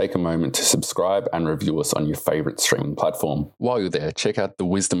you could take a moment to subscribe and review us on your favourite streaming platform. While you're there, check out the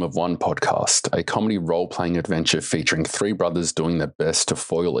Wisdom of One podcast, a comedy role-playing adventure featuring three brothers doing their best to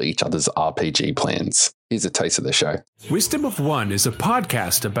foil each other's RPG plans. Here's a taste of the show. Wisdom of One is a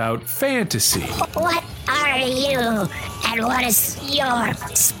podcast about fantasy. What are you? And what is your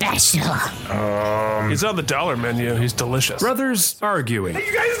special? He's on the dollar menu. He's delicious. Brothers arguing. You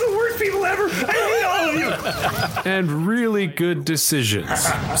guys are the worst people ever. I hate all of you. And really good decisions.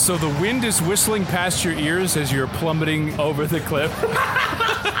 So the wind is whistling past your ears as you're plummeting over the cliff.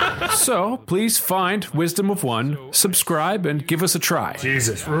 So please find Wisdom of One, subscribe, and give us a try.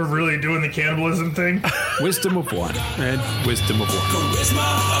 Jesus, we're really doing the cannibalism thing? Wisdom of One and Wisdom of One.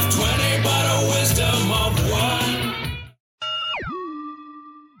 Charisma of 20, but a wisdom of 1.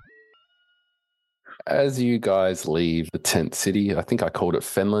 As you guys leave the tent city, I think I called it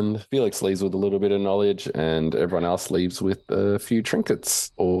Fenland, Felix leaves with a little bit of knowledge and everyone else leaves with a few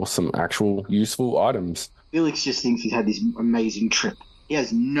trinkets or some actual useful items. Felix just thinks he's had this amazing trip. He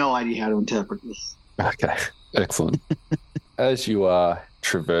has no idea how to interpret this. Okay, excellent. As you are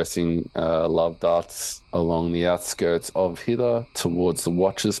traversing Love Darts along the outskirts of hither towards the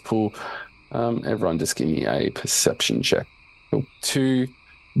Watcher's Pool, everyone just give me a perception check. Two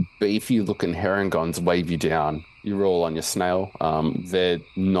beefy-looking herringons wave you down. You roll on your snail. They're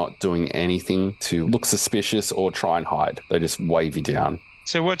not doing anything to look suspicious or try and hide. They just wave you down.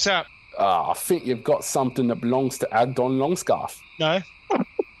 So what's up? I think you've got something that belongs to Agdon Longscarf. No.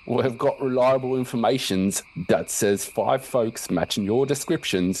 We've got reliable information that says 5 folks matching your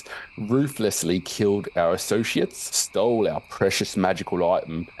descriptions ruthlessly killed our associates, stole our precious magical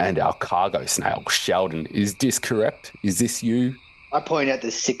item, and our cargo snail. Sheldon, is this correct? Is this you? I point out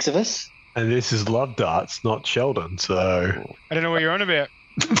there's 6 of us. And this is Love Darts, not Sheldon, so... I don't know what you're on about.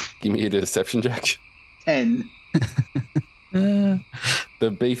 Give me a deception check. 10. The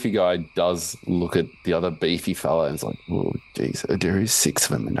beefy guy does look at the other beefy fella and is like, oh, geez, there is 6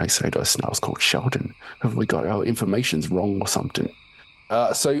 of them, and they say those snails called Sheldon. Have we got our information's wrong or something?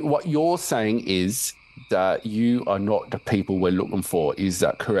 So what you're saying is that you are not the people we're looking for. Is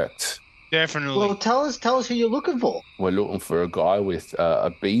that correct? Definitely. Well, tell us who you're looking for. We're looking for a guy with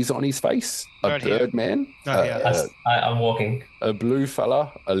a bees on his face, a bird man, I'm walking. a blue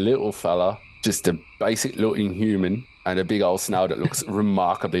fella, a little fella, just a basic looking human, and a big old snail that looks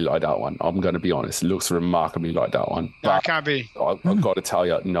remarkably like that one. I'm going to be honest, looks remarkably like that one. No, it can't be. I've got to tell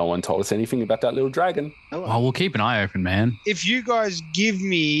you, no one told us anything about that little dragon. Oh, we'll keep an eye open, man. If you guys give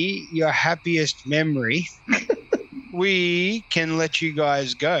me your happiest memory, we can let you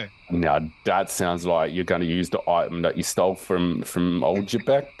guys go. Now, that sounds like you're going to use the item that you stole from old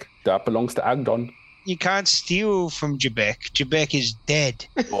Jebek. That belongs to Agdon. You can't steal from Jebek. Jebek is dead.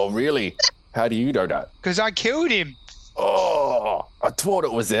 Oh, really? How do you know that? Because I killed him. Oh, I thought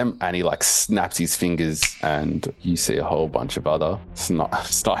it was them. And he snaps his fingers and you see a whole bunch of other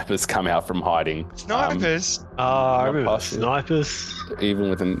snipers come out from hiding. Snipers? I remember snipers. Even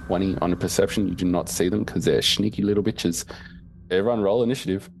with a 20 on a perception, you do not see them because they're sneaky little bitches. Everyone roll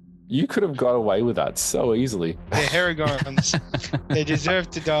initiative. You could have got away with that so easily. They're herringons. They deserve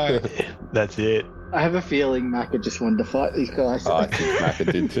to die. That's it. I have a feeling Macca just wanted to fight these guys. I think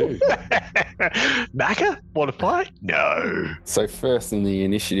Macca did too. Macca? Want to fight? No. So first in the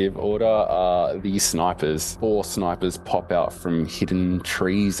initiative order are the snipers. 4 snipers pop out from hidden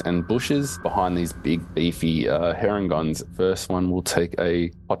trees and bushes behind these big beefy herringons. First one will take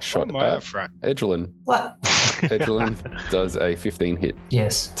a hot shot at Edgelin. What? Edgelin does a 15 hit.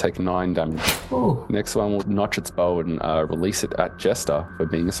 Yes. Take 9 damage. Ooh. Next one will notch its bow and release it at Jester for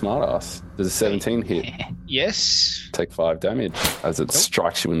being a smartass. Does a 17 hit. Yes. Take 5 damage as it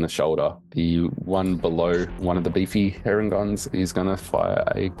strikes you in the shoulder. The one below one of the beefy herringons is going to fire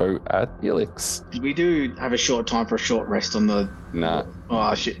a bow at Felix. We do have a short time for a short rest on the... Nah.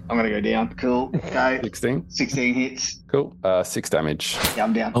 Oh, shit. I'm going to go down. Cool. Okay. 16? 16 hits. Cool. 6 damage. Yeah,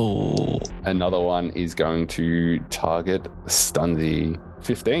 I'm down. Oh. Another one is going to target Stunzy.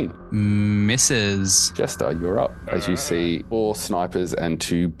 15. Misses. Jester, you're up. As you see 4 snipers and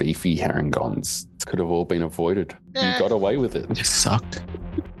 2 beefy herringons. This could have all been avoided. You got away with it. It just sucked.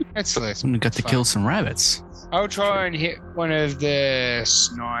 Excellent. We got to kill some rabbits. I'll try and hit one of the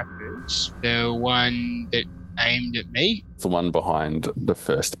snipers. The one that aimed at me. The one behind the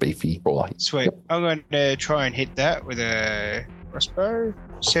first beefy brawler. Sweet. I'm going to try and hit that with a crossbow.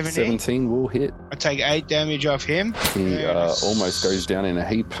 17. 17 will hit. I take 8 damage off him. He almost goes down in a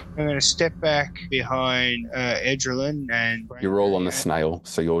heap. I'm going to step back behind Edrelin and... You're all on the snail,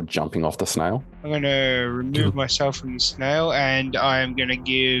 so you're jumping off the snail. I'm going to remove myself from the snail, and I'm going to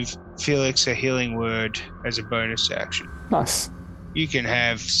give Felix a healing word as a bonus action. Nice. You can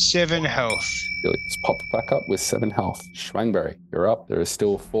have 7 health. Felix pops back up with 7 health. Schwangberry, you're up. There are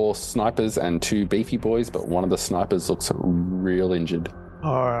still 4 snipers and 2 beefy boys, but one of the snipers looks real injured.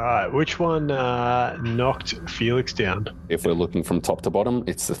 All right, which one knocked Felix down? If we're looking from top to bottom,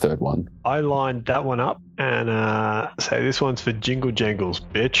 it's the third one. I lined that one up and say this one's for Jingle Jangles,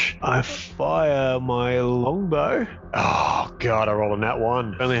 bitch. I fire my longbow. Oh, God, I rolled on that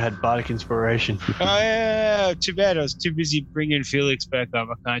one. Only had Bardic Inspiration. Oh, yeah, too bad. I was too busy bringing Felix back up.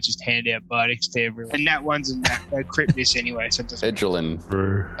 I can't just hand out Bardics to everyone. And that one's in that crit miss anyway, so it doesn't...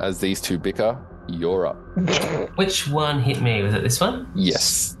 Edrelin, as these two bicker, you're up. Which one hit me? Was it this one?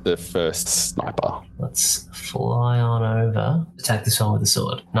 Yes, the first sniper. Let's fly on over. Attack this one with the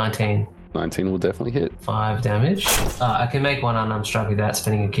sword. 19. 19 will definitely hit. 5 damage. I can make one unarmed strike without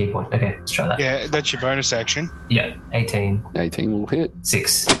spending a key point. Okay, let's try that. Yeah, that's your bonus action. Yeah, 18. 18 will hit.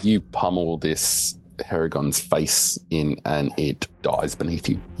 6. You pummel this Haragon's face in and it dies beneath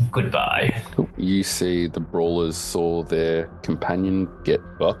you. Goodbye. Cool. You see the brawlers saw their companion get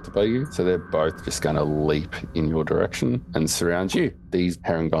bucked by you, so they're both just going to leap in your direction and surround you. These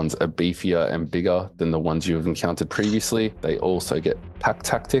Harangons are beefier and bigger than the ones you have encountered previously. They also get pack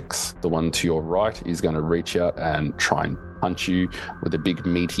tactics. The one to your right is going to reach out and try and punch you with a big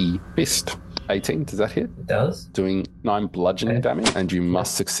meaty fist. 18, does that hit? It does. Doing 9 bludgeoning damage, and you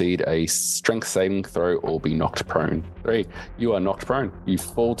must succeed a strength saving throw or be knocked prone. 3, you are knocked prone. You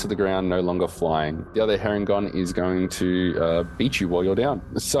fall to the ground, no longer flying. The other Harangon is going to beat you while you're down.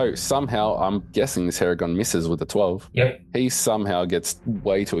 So somehow, I'm guessing this Haragon misses with a 12. Yep. He somehow gets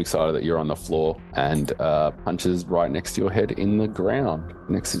way too excited that you're on the floor and punches right next to your head in the ground.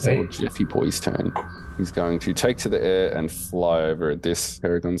 Next is old Jeffy Boy's turn. He's going to take to the air and fly over at this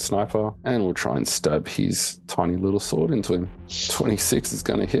Haragon sniper, and we'll try and stab his tiny little sword into him. 26 is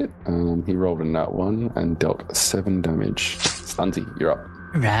going to hit. He rolled a nat 1 and dealt 7 damage. Stunty, you're up.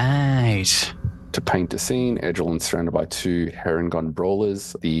 Right. To paint a scene, Edrelin surrounded by 2 Harangon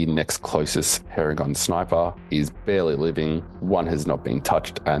brawlers. The next closest Haragon sniper is barely living. One has not been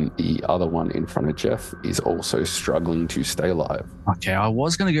touched, and the other one in front of Jeff is also struggling to stay alive. Okay, I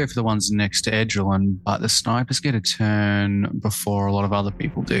was going to go for the ones next to Edrelin, but the snipers get a turn before a lot of other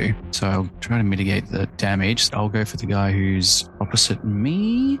people do. So I'll try to mitigate the damage. I'll go for the guy who's opposite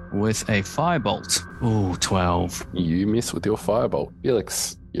me with a firebolt. Ooh, 12. You miss with your firebolt.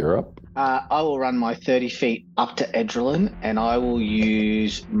 Felix, you're up. I will run my 30 feet up to Edrelin, and I will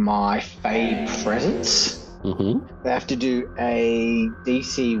use my Fade Presence. Mm-hmm. They have to do a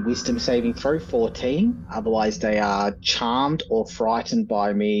DC Wisdom saving throw, 14. Otherwise, they are charmed or frightened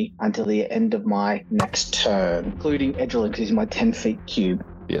by me until the end of my next turn, including Edrelin, because he's my 10 feet cube.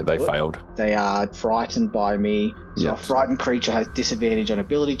 Yeah, they failed. They are frightened by me. So a frightened creature has disadvantage on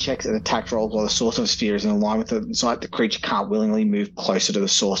ability checks and attack rolls while the source of its fear is in alignment with the sight. The creature can't willingly move closer to the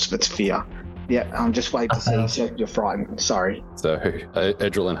source of its fear. Yeah, I'm just waiting to see if you're frightened. Sorry. So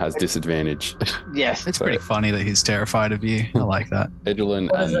Edrelin has disadvantage. Yes. It's pretty funny that he's terrified of you. I like that. Edrelin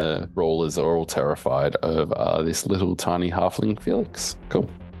and the brawlers are all terrified of this little tiny halfling Felix. Cool.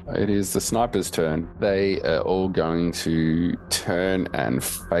 It is the sniper's turn. They are all going to turn and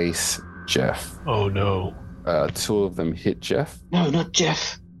face Jeff. Oh, no. 2 of them hit Jeff. No, not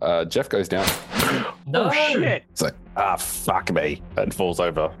Jeff. Jeff goes down. No. Oh, shit. It's like, fuck me, and falls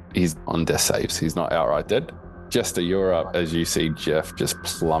over. He's on death saves. He's not outright dead. Jester, you're up as you see Jeff just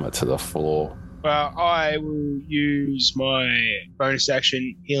plummet to the floor. Well, I will use my bonus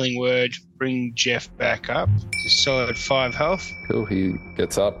action healing word, bring Jeff back up to solid 5 health. Cool. He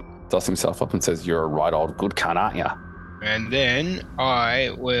gets up, dusts himself up, and says, "You're a right old good cunt, aren't you?" And then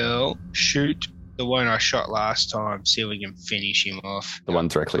I will shoot the one I shot last time, see if we can finish him off. The one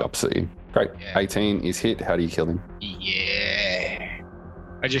directly opposite you. Great. Yeah. 18 is hit. How do you kill him? Yeah.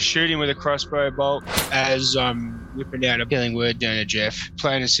 I just shoot him with a crossbow bolt as I'm whipping out a killing word down to Jeff.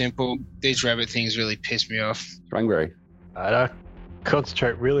 Plain and simple, these rabbit things really piss me off. Strangberry. I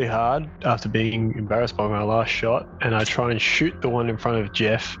concentrate really hard after being embarrassed by my last shot, and I try and shoot the one in front of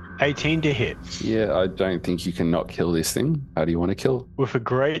Jeff. 18 to hit. Yeah, I don't think you can not kill this thing. How do you want to kill? With a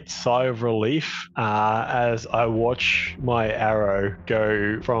great sigh of relief as I watch my arrow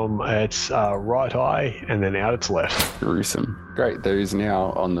go from its right eye and then out its left. Gruesome. Great. There is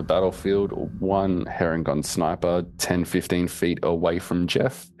now on the battlefield 1 Harangon sniper 10-15 feet away from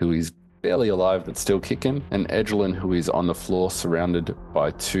Jeff, who is barely alive but still kicking, and Edgelin, who is on the floor surrounded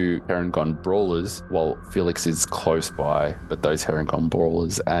by 2 Herringon brawlers, while Felix is close by, but those Herringon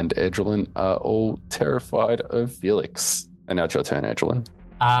brawlers and Edgelin are all terrified of Felix. And now it's your turn, Edgelin.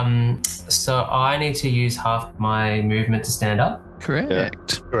 So I need to use half my movement to stand up.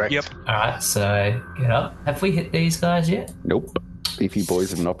 Correct. Correct. Yep. All right, so get up. Have we hit these guys yet? Nope. Beefy boys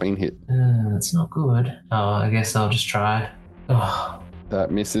have not been hit. That's not good. Oh, I guess I'll just try. Oh, That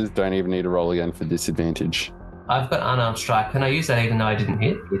misses. Don't even need to roll again for disadvantage. I've got unarmed strike. Can I use that even though I didn't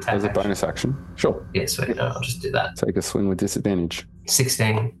hit? The attack As a action? bonus action. Sure. Yeah, sweet. No, I'll just do that. Take a swing with disadvantage.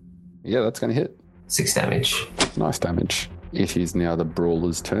 16. Yeah, that's going to hit. 6 damage. Nice damage. It is now the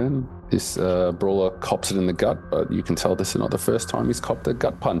brawler's turn. This brawler cops it in the gut, but you can tell this is not the first time he's copped a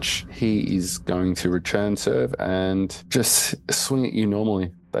gut punch. He is going to return serve and just swing at you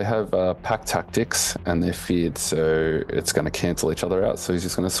normally. They have pack tactics and they're feared, so it's going to cancel each other out. So he's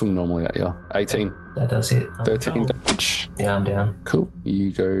just going to swing normally at you. 18. That does hit. 13 damage. Yeah, I'm down. Cool.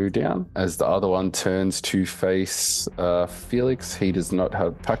 You go down. As the other one turns to face Felix, he does not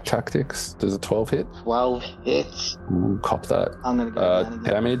have pack tactics. Does a 12 hit? 12 hits. Ooh, cop that. I'm going to go down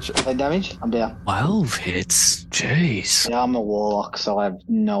again. Damage. 10 damage? I'm down. 12 hits. Jeez. Yeah, I'm a warlock, so I have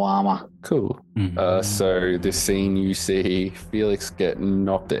no armor. Cool. So this scene, you see Felix get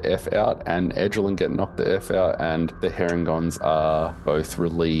knocked the F out and Edgelin get knocked the F out, and the Herringons are both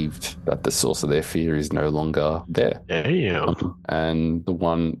relieved that the source of their fear is no longer there. Yeah. And the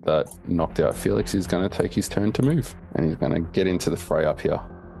one that knocked out Felix is going to take his turn to move, and he's going to get into the fray up here.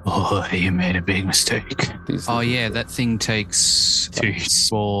 Oh, you made a big mistake. Oh, yeah, that thing takes 2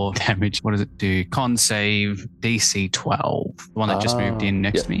 damage. What does it do? Con save DC 12. The one that just moved in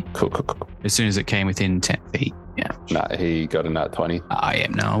next to me. Cool. As soon as it came within 10 feet. Yeah. Nah, he got a nat 20. I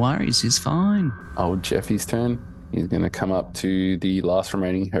am no worries. It's fine. Old Jeffy's turn. He's going to come up to the last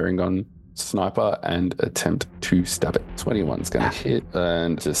remaining Herringon sniper and attempt to stab it. 21's going to hit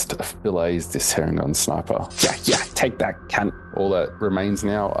and just fillets this Herringon sniper. Yeah, take that, cunt. All that remains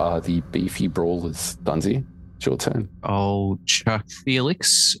now are the beefy brawlers. Dunzy, it's your turn. I'll chuck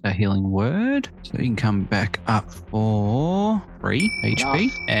Felix a healing word. So he can come back up for 3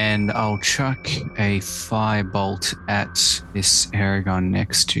 HP. And I'll chuck a firebolt at this Herringon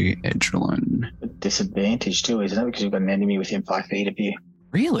next to Edgelin. Disadvantage too, isn't it? Because you've got an enemy within 5 feet of you.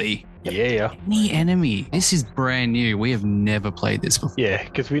 Really? Yeah. Any enemy? This is brand new. We have never played this before. Yeah,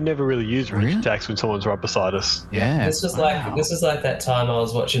 because we never really use range attacks when someone's right beside us. Yeah. This was like that time I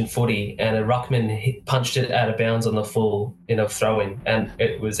was watching footy and a ruckman punched it out of bounds on the full in a throw-in, and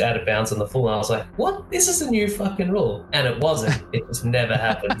it was out of bounds on the full. And I was like, "What? This is a new fucking rule," and it wasn't. It just never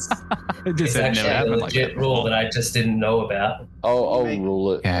happens. It's actually a legit rule that I just didn't know about. I'll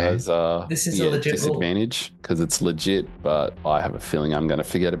rule it as This is a legit disadvantage because it's legit, but I have a feeling I'm going to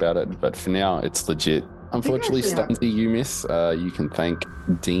forget about it. But for now, it's legit. Unfortunately, Stunty, you miss. You can thank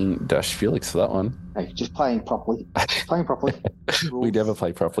Dean-Felix for that one. Hey, just playing properly. We never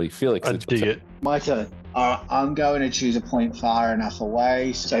play properly. Felix, I dig it. My turn. I'm going to choose a point far enough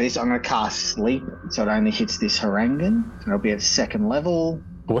away. So I'm going to cast Sleep, so it only hits this Harangan. It'll be at 2nd level.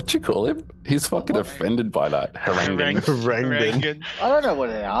 What you call him? He's fucking offended by that. Harangan. I don't know what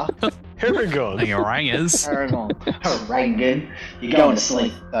they are. Herringon. Harangers. Harangan. You're going to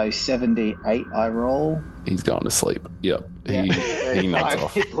sleep. So 78 I roll. He's going to sleep. Yep. He nods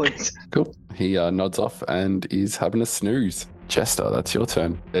off. Cool. He nods off and is having a snooze. Chester, that's your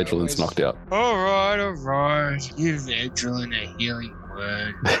turn. Edgelin's knocked out. All right. Give Edgelin a healing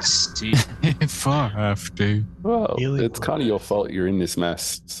word. Let's see. If I have to. Well, it's kind of your fault you're in this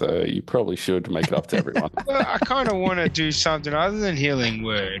mess, so you probably should make it up to everyone. Well, I kind of want to do something other than healing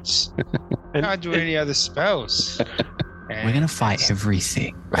words. I can't do any other spells. We're going to fight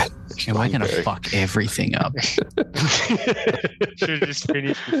everything. And we're going to fuck everything up. Should have just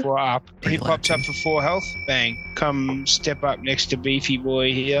finished before up. He pops up for 4 health. Bang. Come step up next to Beefy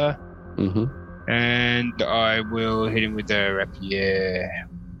Boy here. Mm-hmm. And I will hit him with the rapier.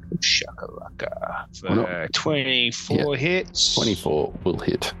 Shakalaka. For 24 hits. 24 will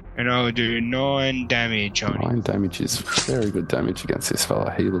hit. And I'll do 9 damage on him. 9 damage is very good damage against this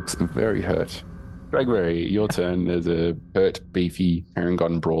fella. He looks very hurt. Gregory, your turn. There's a hurt, beefy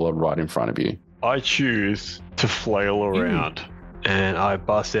Herringon brawler right in front of you. I choose to flail around, and I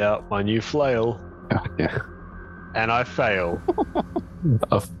bust out my new flail. Yeah. And I fail.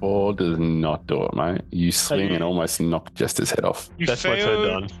 A 4 does not do it, mate. You swing and almost knock Jester's head off. You That's my turn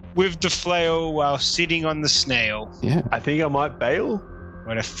failed done. with the flail while sitting on the snail. Yeah. I think I might bail.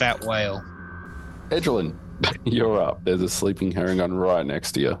 What a fat whale. Edgelin, You're up. There's a sleeping herringon right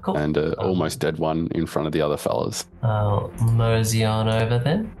next to you, Cool. and an almost dead one in front of the other fellas. I'll mosey on over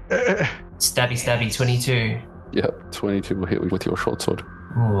then. Stabby, 22. Yep, 22 will hit with your short sword.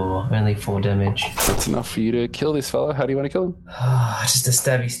 Ooh, only 4 damage. That's enough for you to kill this fella. How do you want to kill him? Just a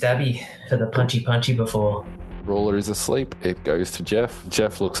stabby for the punchy before. Ruler is asleep. It goes to Jeff.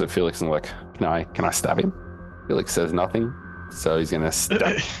 Jeff looks at Felix and like, can I stab him? Felix says nothing, so he's going to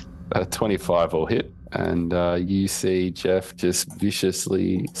stab. 25 will hit, and you see Jeff just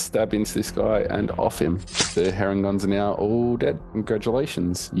viciously stab into this guy and off him. The herringons are now all dead.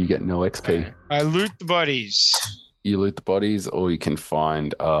 Congratulations. You get no XP. I loot the bodies. You loot the bodies, or you can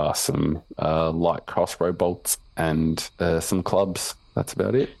find some light crossbow bolts and some clubs. That's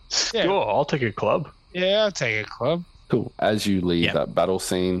about it. Yeah. Sure, I'll take a club. Yeah, I'll take a club. Cool. As you leave that battle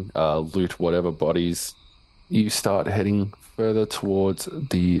scene, loot whatever bodies, you start heading further towards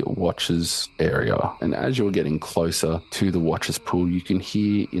the Watchers area. And as you're getting closer to the Watchers pool, you can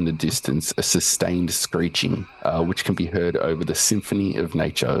hear in the distance a sustained screeching, which can be heard over the symphony of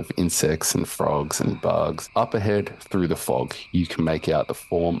nature of insects and frogs and bugs. Up ahead through the fog, you can make out the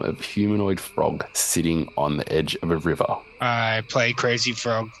form of a humanoid frog sitting on the edge of a river. I play Crazy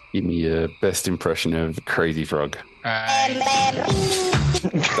Frog. Give me your best impression of Crazy Frog. Don't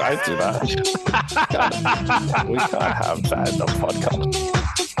do that. We can't have that in the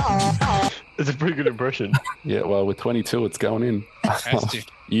podcast. It's a pretty good impression. Yeah, well, with 22, it's going in.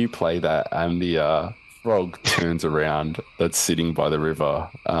 You play that, and the frog turns around that's sitting by the river,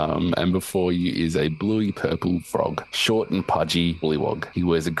 and before you is a bluey-purple frog, short and pudgy bullywog. He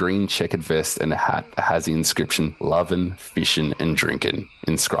wears a green checkered vest and a hat that has the inscription, "Lovin', Fishin' and Drinkin',"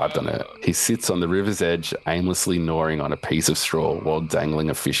 inscribed on it. He sits on the river's edge, aimlessly gnawing on a piece of straw while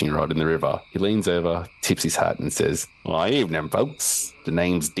dangling a fishing rod in the river. He leans over, tips his hat, and says, "Well, evening, folks. The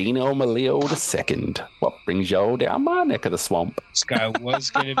name's Dino Maleo II. What brings y'all down my neck of the swamp?" This guy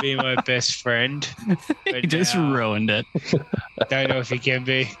was going to be my best friend. He just ruined it. Don't know if he can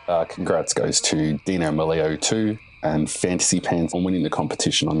be. Congrats goes to Dino Maleo II and Fantasy Pants on winning the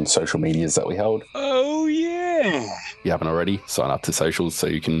competition on social medias that we held. Oh, yeah. If you haven't already, sign up to socials so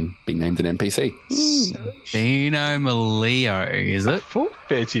you can be named an NPC. Dino Maleo, is it? I thought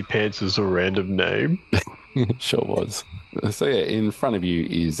Fancy Pants was a random name. Sure was. So yeah, in front of you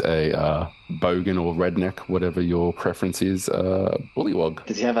is a bogan or redneck, whatever your preference is, bullywog.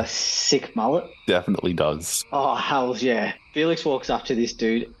 Does he have a sick mullet? Definitely does. Oh, hells yeah. Felix walks up to this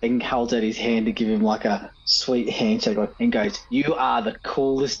dude and holds out his hand to give him like a sweet handshake and goes, "You are the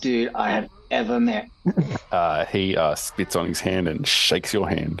coolest dude I have ever met." He spits on his hand and shakes your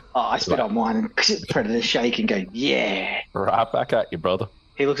hand. Oh, I spit on mine and predator shake and go, "Yeah." Right back at you, brother.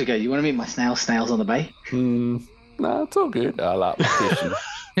 He looks and goes, "You want to meet my snails on the bay?" No, it's all good. I like the fishing.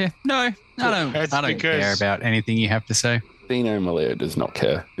 Yeah, no, I don't care about anything you have to say. Dino Maleo does not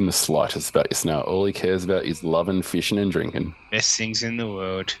care in the slightest about your snail. All he cares about is loving, fishing, and drinking. Best things in the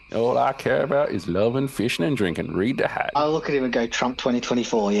world. All I care about is loving, fishing, and drinking. Read the hat. I look at him and go, "Trump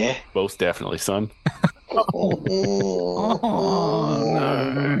 2024, yeah?" Most definitely, son. No.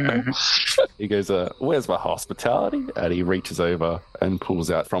 He goes, "Where's my hospitality?" And he reaches over and pulls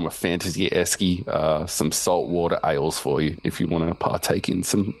out from a fantasy-esque some saltwater ales for you if you want to partake in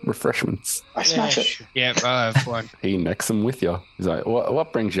some refreshments. I smash it. Yeah, I'll have one. He necks them with you. He's like,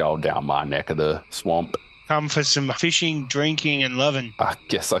 what brings y'all down my neck of the swamp?" Come for some fishing, drinking, and loving. I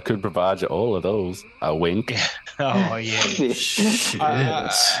guess I could provide you all of those. A wink. Oh, yeah.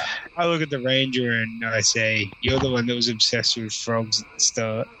 I look at the ranger and I say, "You're the one that was obsessed with frogs at the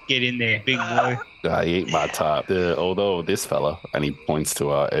start. Get in there, big boy." He ain't my type. Although this fella, and he points to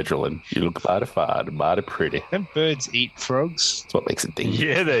Edgerlin, you look mighty fine, mighty pretty. Don't birds eat frogs? That's what makes it dingy.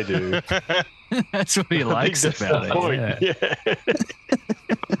 Yeah, they do. That's what he likes about it. Yeah.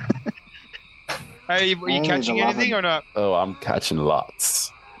 Hey, are you catching anything or not? Oh, I'm catching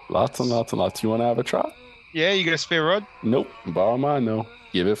lots. Lots and lots and lots. You want to have a try? Yeah, you got a spare rod? Nope. Borrow mine, though.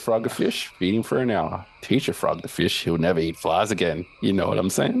 Give a frog a fish, feed him for an hour. Teach a frog to fish, he'll never eat flies again. You know what I'm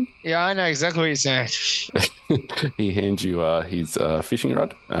saying? Yeah, I know exactly what you're saying. He hands you his fishing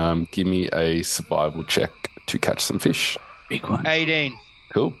rod. Give me a survival check to catch some fish. Big one. 18.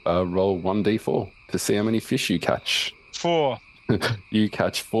 Cool. Roll 1d4 to see how many fish you catch. 4. You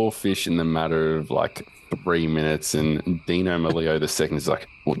catch 4 fish in the matter of like 3 minutes, and Dino Maleo II is like,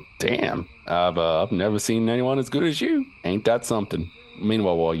 "Well, damn, I've never seen anyone as good as you. Ain't that something?"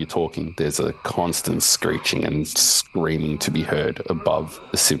 Meanwhile, while you're talking, there's a constant screeching and screaming to be heard above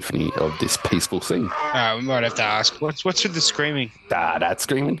the symphony of this peaceful scene. We might have to ask. What's with the screaming? That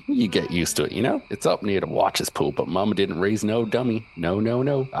screaming? You get used to it, you know? It's up near the Watcher's pool, but Mama didn't raise no dummy. No.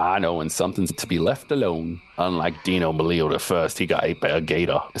 I know when something's to be left alone. Unlike Dino Melio the First, he got ate by a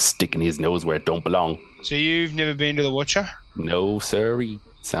gator, sticking his nose where it don't belong. So you've never been to the Watcher? No, sirree.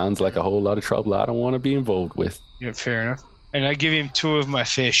 Sounds like a whole lot of trouble I don't want to be involved with. Yeah, fair enough. And I give him 2 of my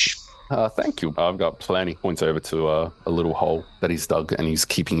fish. Thank you. I've got plenty. Points over to a little hole that he's dug, and he's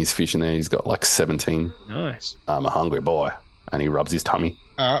keeping his fish in there. He's got like 17. Nice. I'm a hungry boy. And he rubs his tummy.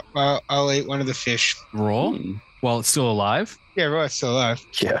 Well, I'll eat one of the fish. Raw? While it's still alive? Yeah, right, it's still alive.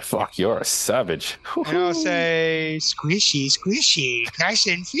 Yeah, fuck, you're a savage. And I'll say, squishy, nice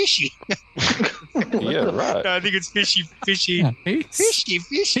and fishy. Yeah, right. No, I think it's fishy, fishy, nice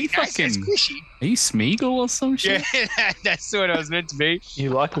and squishy. Are you Smeagol or some shit? Yeah, that's what I was meant to be. You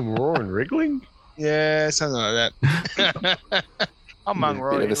like them raw and wriggling? Yeah, something like that. I'm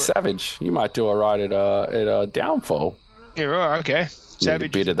mongrel. Bit of a savage. You might do all right at a downfall. Yeah, right, okay.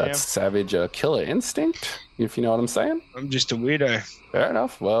 Savage. A bit of that savage killer instinct, if you know what I'm saying. I'm just a weirdo. Fair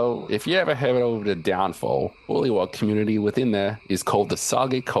enough. Well, if you ever head over to Downfall, Bullywog community within there is called the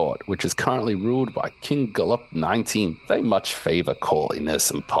Sage Court, which is currently ruled by King Gullop 19. They much favor courtliness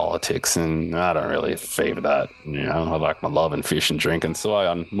and politics, and I don't really favor that. You know, I like my love and fish and drinking, so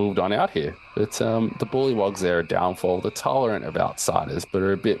I moved on out here. But the Bullywogs there at Downfall, they're tolerant of outsiders, but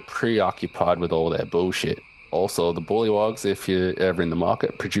are a bit preoccupied with all their bullshit. Also, the Bullywogs, if you're ever in the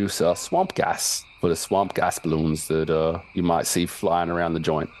market, produce swamp gas for the swamp gas balloons that you might see flying around the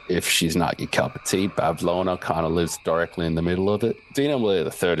joint. If she's not your cup of tea, Bavlona kind of lives directly in the middle of it. Dino Melio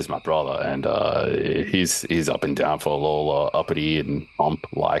the Third is my brother, and he's up and down for all uppity and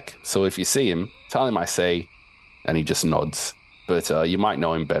ump-like. So if you see him, tell him I say, and he just nods. But you might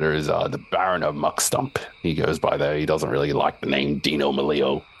know him better as the Baron of Muckstump. He goes by there. He doesn't really like the name Dino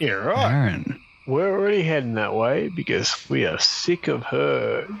Melio. Yeah, right. Baron. We're already heading that way because we are sick of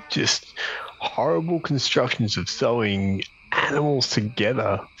her just horrible constructions of sewing animals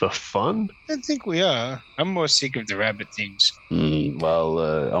together for fun. I think we are. I'm more sick of the rabbit things. Well,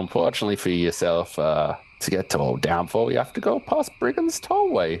 unfortunately for yourself, to get to Old Downfall, you have to go past Brigand's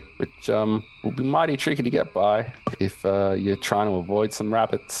Tollway, which will be mighty tricky to get by if you're trying to avoid some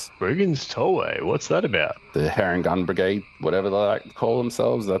rabbits. Brigand's Tollway? What's that about? The Herring Gun Brigade, whatever they like to call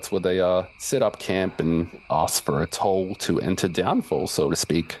themselves, that's where they set up camp and ask for a toll to enter Downfall, so to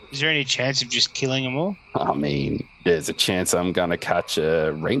speak. Is there any chance of just killing them all? I mean, there's a chance I'm going to catch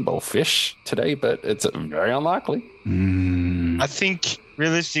a rainbow fish today, but it's very unlikely. I think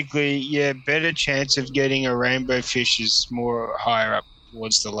realistically, yeah, better chance of getting a rainbow fish is more higher up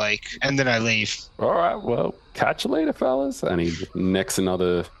towards the lake. And then I leave. All right, well, catch you later, fellas. And he necks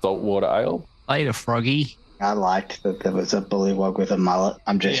another saltwater ale. Later, Froggy. I liked that there was a bullywog with a mullet.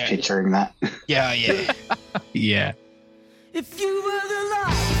 I'm just picturing that. Yeah. Yeah. If you were the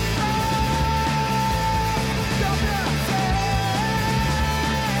light.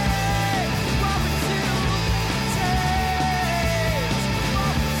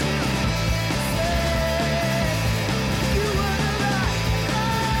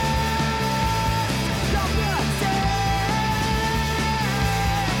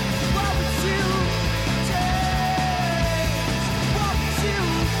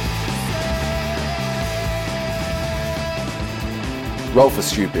 Roll for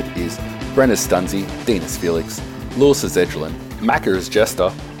Stupid is Brenna Stunzy, Dean as Felix, Lewis as Edgelin, Macca as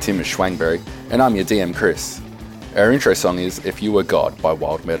Jester, Tim as Schwangberry, and I'm your DM Chris. Our intro song is If You Were God by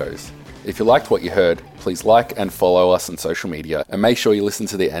Wild Meadows. If you liked what you heard, please like and follow us on social media and make sure you listen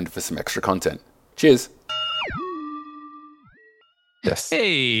to the end for some extra content. Cheers! Yes.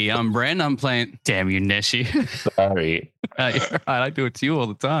 Hey, I'm Bren. I'm playing... Damn you, Neshi. Sorry. I do it to you all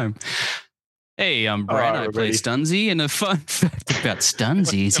the time. Hey, I'm Brad. I play Stunzy, and a fun fact about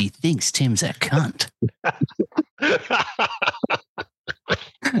Stunzy is he thinks Tim's a cunt.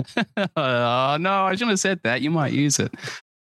 No, I shouldn't have said that. You might use it.